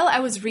a while I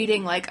was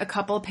reading like a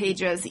couple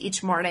pages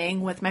each morning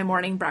with my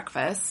morning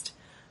breakfast,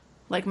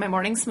 like my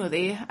morning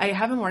smoothie. I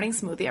have a morning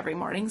smoothie every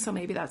morning, so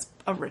maybe that's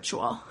a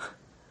ritual.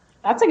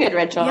 That's a good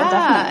ritual. Yeah,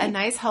 definitely. a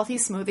nice healthy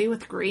smoothie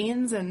with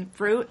greens and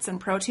fruits and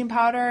protein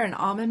powder and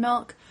almond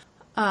milk.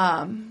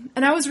 And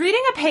I was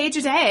reading a page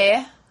a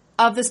day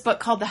of this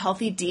book called The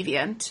Healthy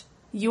Deviant.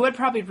 You would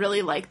probably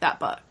really like that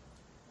book.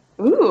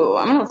 Ooh,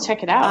 I'm going to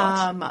check it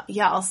out.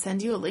 Yeah, I'll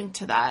send you a link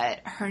to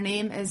that. Her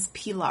name is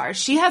Pilar.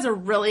 She has a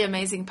really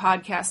amazing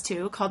podcast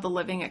too called The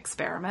Living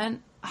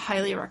Experiment. I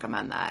highly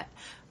recommend that.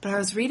 But I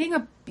was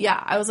reading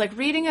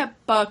reading a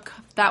book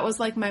that was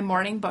like my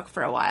morning book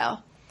for a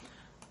while.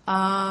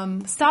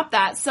 Stop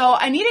that. So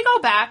I need to go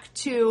back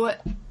to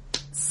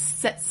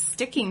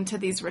sticking to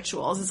these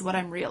rituals is what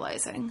I'm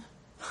realizing.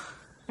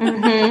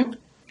 Mm-hmm.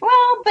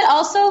 Well, but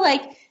also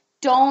like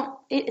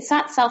it's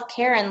not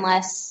self-care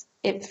unless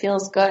it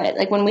feels good.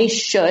 Like when we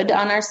should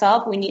on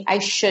ourselves, I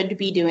should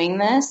be doing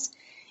this.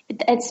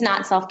 It's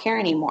not self-care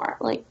anymore.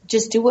 Like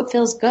just do what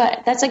feels good.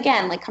 That's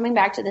again, like coming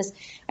back to this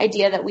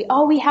idea that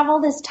we have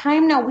all this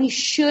time now. We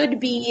should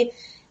be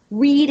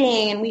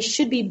reading and we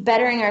should be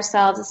bettering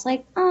ourselves. It's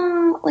like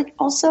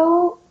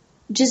also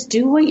just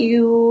do what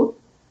you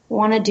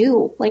want to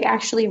do. Like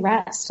actually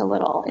rest a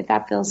little if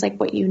that feels like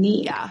what you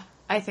need. Yeah.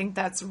 I think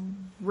that's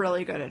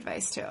really good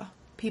advice too.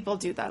 People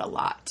do that a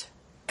lot.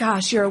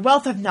 Gosh, you're a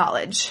wealth of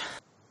knowledge.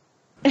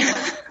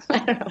 I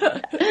don't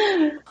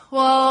know.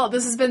 Well,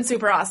 this has been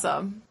super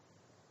awesome.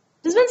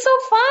 This has been so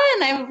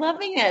fun. I'm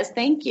loving this.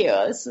 Thank you.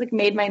 This has like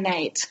made my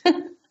night.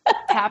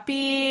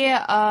 Happy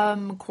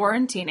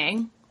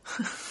quarantining.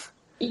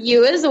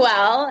 You as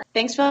well.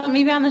 Thanks for letting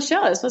me be on the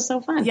show. This was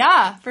so fun.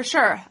 Yeah, for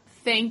sure.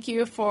 Thank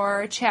you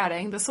for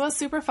chatting. This was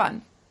super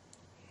fun.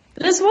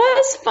 This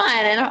was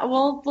fun, and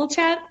we'll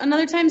chat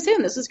another time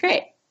soon. This was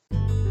great.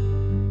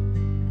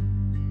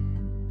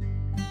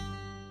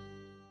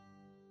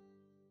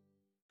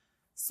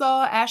 So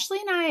Ashley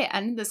and I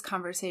ended this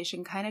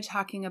conversation kind of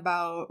talking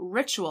about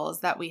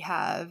rituals that we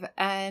have,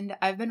 and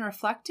I've been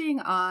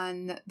reflecting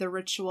on the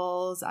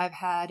rituals I've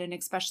had and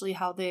especially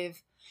how they've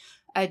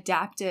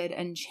adapted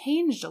and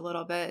changed a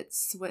little bit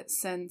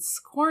since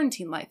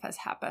quarantine life has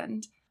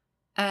happened.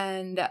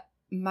 And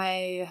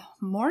my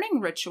morning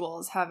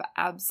rituals have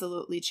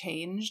absolutely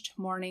changed.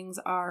 Mornings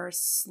are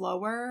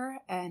slower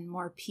and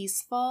more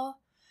peaceful.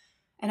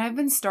 And I've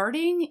been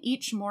starting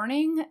each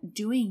morning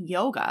doing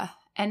yoga,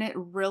 and it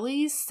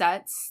really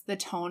sets the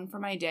tone for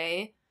my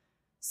day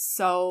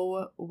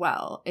so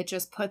well. It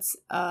just puts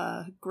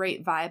a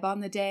great vibe on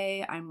the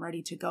day. I'm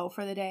ready to go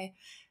for the day.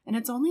 And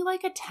it's only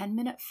like a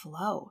 10-minute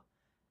flow.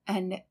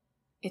 And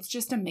it's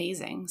just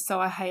amazing. So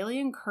I highly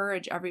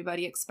encourage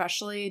everybody,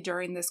 especially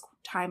during this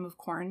time of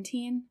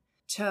quarantine,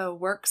 to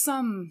work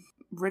some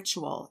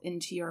ritual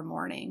into your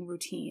morning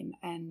routine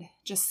and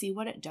just see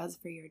what it does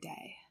for your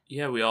day.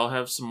 Yeah, we all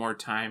have some more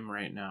time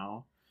right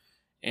now.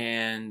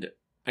 And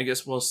I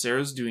guess while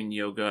Sarah's doing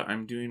yoga,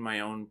 I'm doing my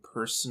own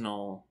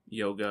personal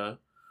yoga,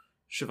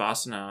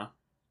 Shavasana,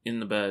 in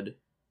the bed.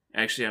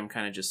 Actually, I'm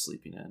kind of just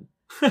sleeping in.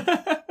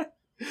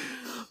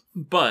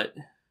 But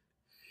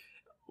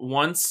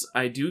once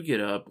I do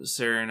get up,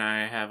 Sarah and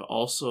I have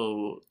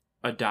also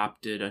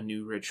adopted a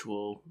new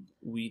ritual.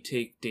 We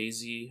take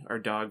Daisy, our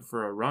dog,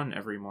 for a run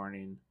every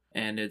morning.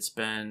 And it's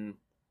been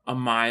 1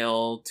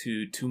 mile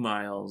to 2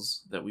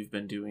 miles that we've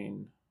been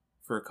doing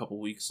for a couple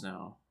weeks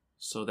now.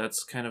 So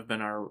that's kind of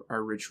been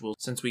our ritual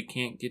since we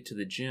can't get to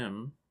the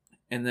gym.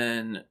 And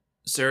then,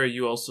 Sarah,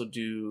 you also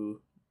do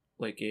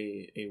like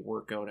a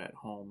workout at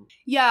home.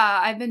 Yeah,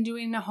 I've been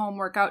doing a home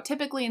workout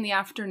typically in the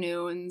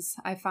afternoons.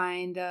 I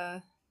find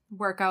a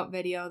workout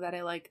video that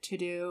I like to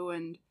do,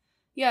 and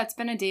yeah, it's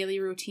been a daily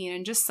routine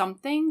and just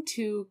something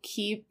to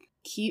keep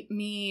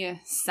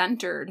me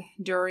centered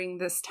during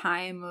this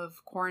time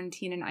of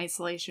quarantine and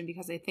isolation,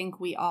 because I think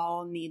we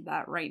all need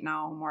that right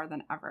now more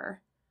than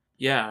ever.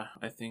 Yeah,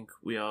 I think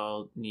we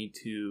all need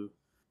to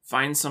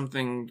find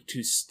something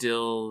to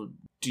still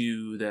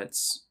do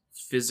that's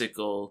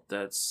physical,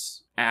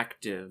 that's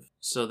active,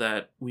 so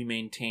that we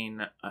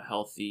maintain a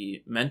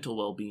healthy mental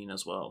well-being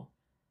as well.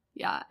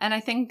 Yeah, and I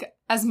think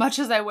as much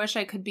as I wish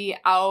I could be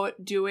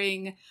out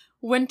doing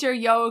winter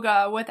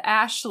yoga with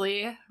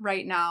Ashley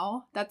right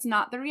now, that's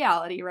not the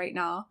reality right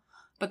now.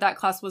 But that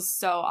class was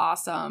so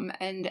awesome.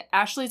 And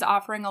Ashley's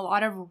offering a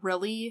lot of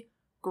really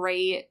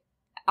great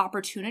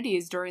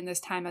opportunities during this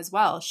time as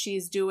well.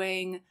 She's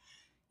doing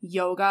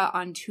yoga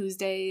on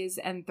Tuesdays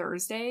and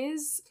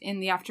Thursdays in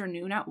the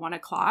afternoon at 1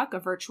 o'clock, a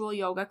virtual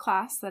yoga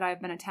class that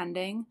I've been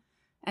attending.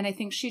 And I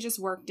think she just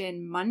worked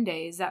in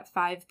Mondays at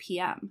 5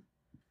 p.m.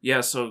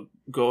 Yeah, so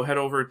go head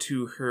over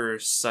to her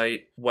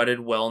site,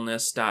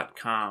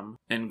 weddedwellness.com,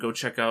 and go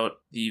check out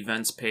the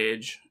events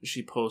page.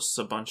 She posts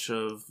a bunch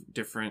of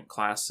different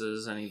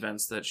classes and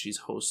events that she's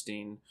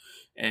hosting,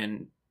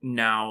 and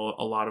now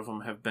a lot of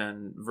them have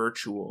been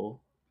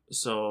virtual.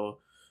 So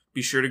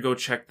be sure to go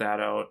check that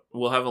out.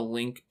 We'll have a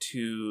link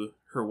to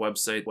her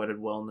website, Wedded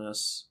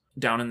Wellness,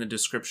 down in the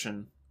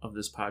description of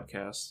this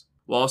podcast.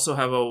 We'll also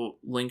have a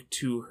link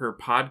to her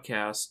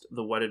podcast,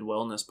 the Wedded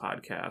Wellness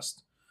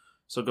Podcast.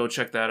 So go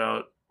check that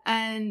out.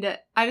 And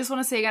I just want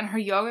to say again, her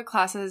yoga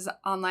classes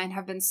online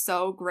have been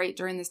so great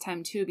during this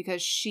time too,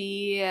 because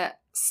she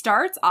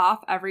starts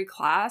off every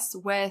class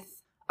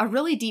with a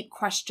really deep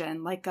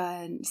question, like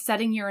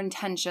setting your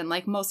intention,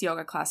 like most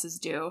yoga classes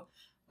do.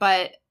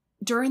 But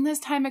during this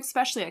time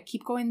especially, I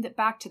keep going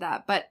back to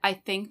that, but I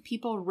think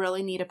people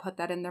really need to put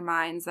that in their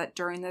minds that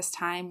during this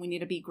time, we need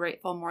to be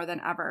grateful more than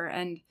ever.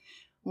 And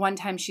one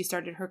time she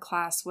started her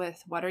class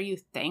with, what are you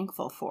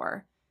thankful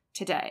for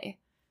today?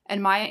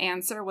 And my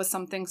answer was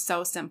something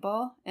so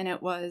simple, and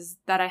it was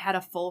that I had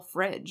a full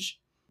fridge.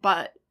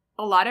 But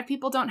a lot of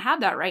people don't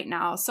have that right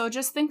now. So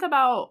just think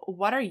about,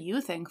 what are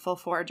you thankful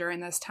for during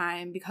this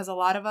time? Because a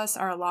lot of us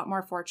are a lot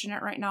more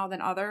fortunate right now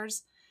than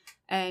others,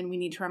 and we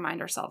need to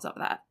remind ourselves of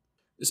that.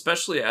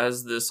 Especially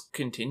as this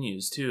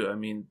continues, too. I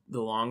mean,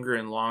 the longer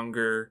and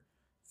longer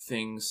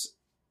things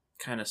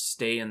kind of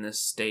stay in this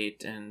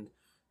state and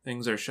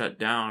things are shut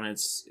down,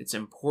 it's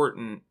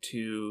important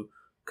to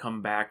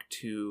come back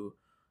to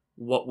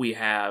what we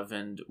have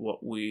and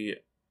what we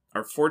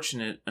are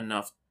fortunate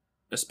enough,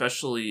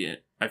 especially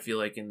I feel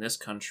like in this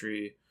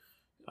country,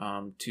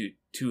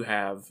 to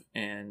have.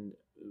 And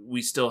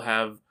we still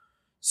have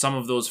some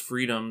of those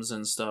freedoms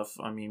and stuff.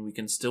 I mean, we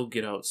can still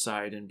get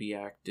outside and be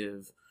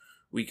active.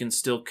 We can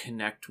still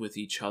connect with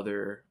each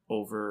other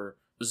over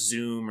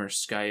Zoom or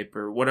Skype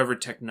or whatever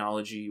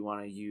technology you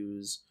want to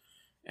use.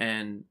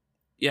 And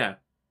yeah,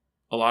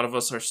 a lot of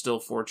us are still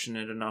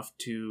fortunate enough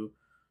to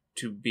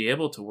be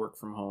able to work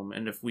from home.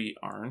 And if we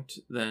aren't,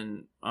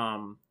 then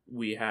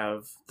we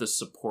have the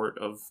support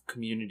of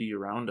community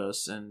around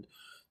us. And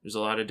there's a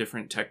lot of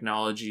different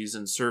technologies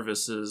and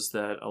services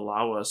that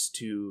allow us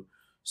to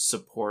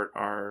support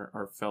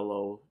our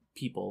fellow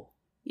people.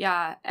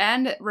 Yeah,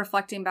 and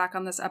reflecting back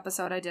on this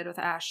episode I did with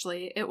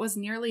Ashley, it was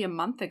nearly a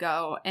month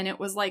ago, and it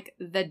was like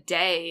the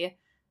day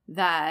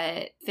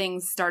that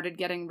things started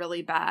getting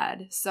really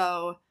bad.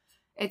 So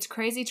it's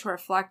crazy to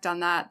reflect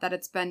on that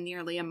it's been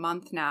nearly a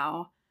month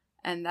now,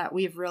 and that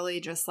we've really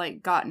just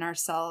like gotten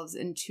ourselves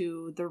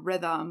into the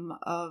rhythm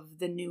of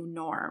the new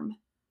norm.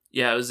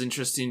 Yeah, it was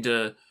interesting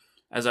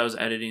as I was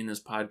editing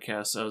this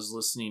podcast, I was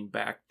listening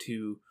back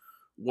to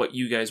what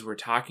you guys were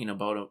talking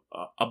about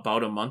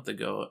a month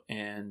ago,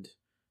 and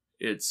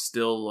it's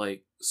still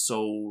like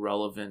so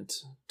relevant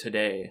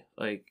today.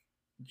 Like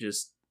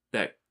just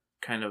that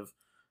kind of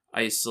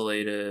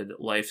isolated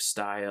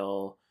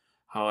lifestyle,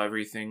 how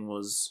everything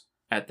was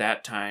at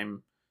that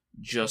time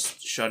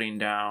just shutting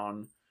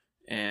down,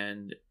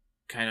 and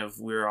kind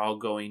of we're all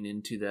going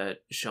into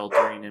that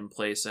sheltering in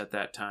place at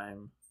that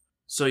time.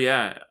 So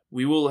yeah,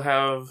 we will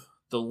have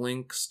the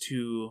links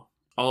to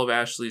all of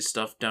Ashley's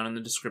stuff down in the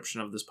description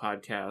of this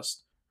podcast.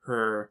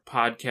 Her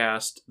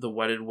podcast, the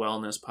Wedded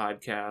Wellness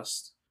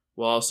Podcast.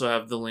 We'll also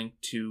have the link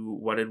to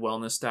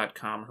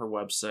weddedwellness.com, her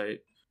website.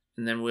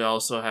 And then we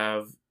also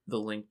have the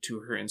link to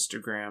her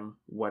Instagram,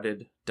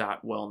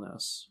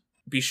 wedded.wellness.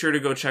 Be sure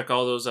to go check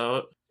all those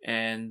out.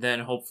 And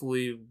then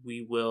hopefully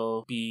we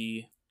will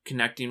be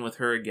connecting with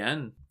her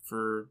again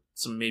for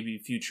some maybe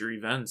future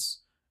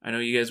events. I know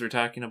you guys were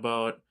talking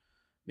about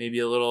maybe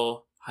a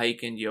little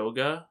hike and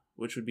yoga,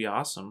 which would be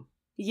awesome.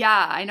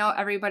 Yeah, I know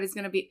everybody's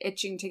going to be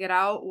itching to get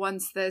out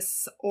once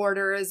this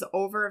order is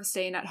over of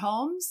staying at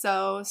home.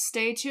 So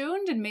stay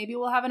tuned and maybe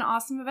we'll have an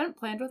awesome event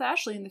planned with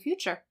Ashley in the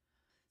future.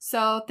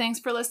 So thanks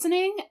for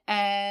listening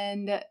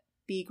and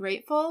be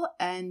grateful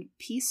and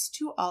peace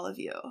to all of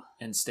you.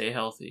 And stay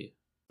healthy.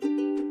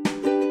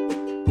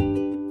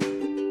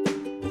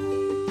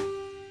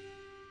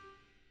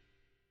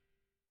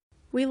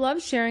 We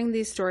love sharing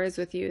these stories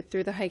with you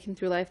through the Hiking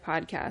Through Life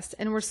podcast,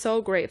 and we're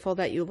so grateful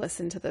that you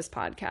listen to this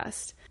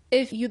podcast.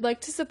 If you'd like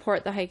to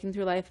support the Hiking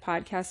Through Life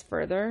podcast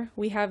further,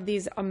 we have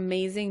these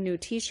amazing new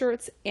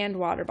t-shirts and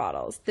water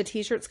bottles. The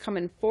t-shirts come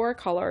in 4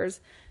 colors,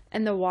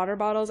 and the water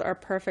bottles are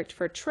perfect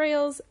for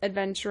trails,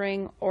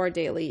 adventuring, or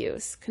daily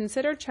use.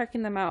 Consider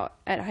checking them out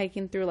at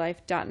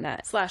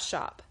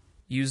hikingthroughlife.net/shop.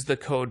 Use the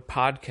code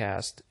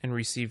PODCAST and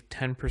receive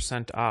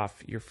 10%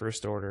 off your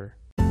first order.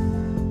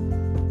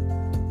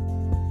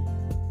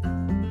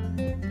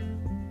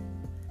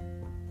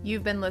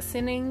 You've been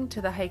listening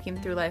to the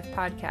Hiking Through Life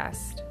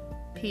podcast.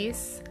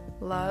 Peace,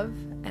 love,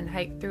 and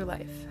hike through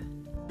life.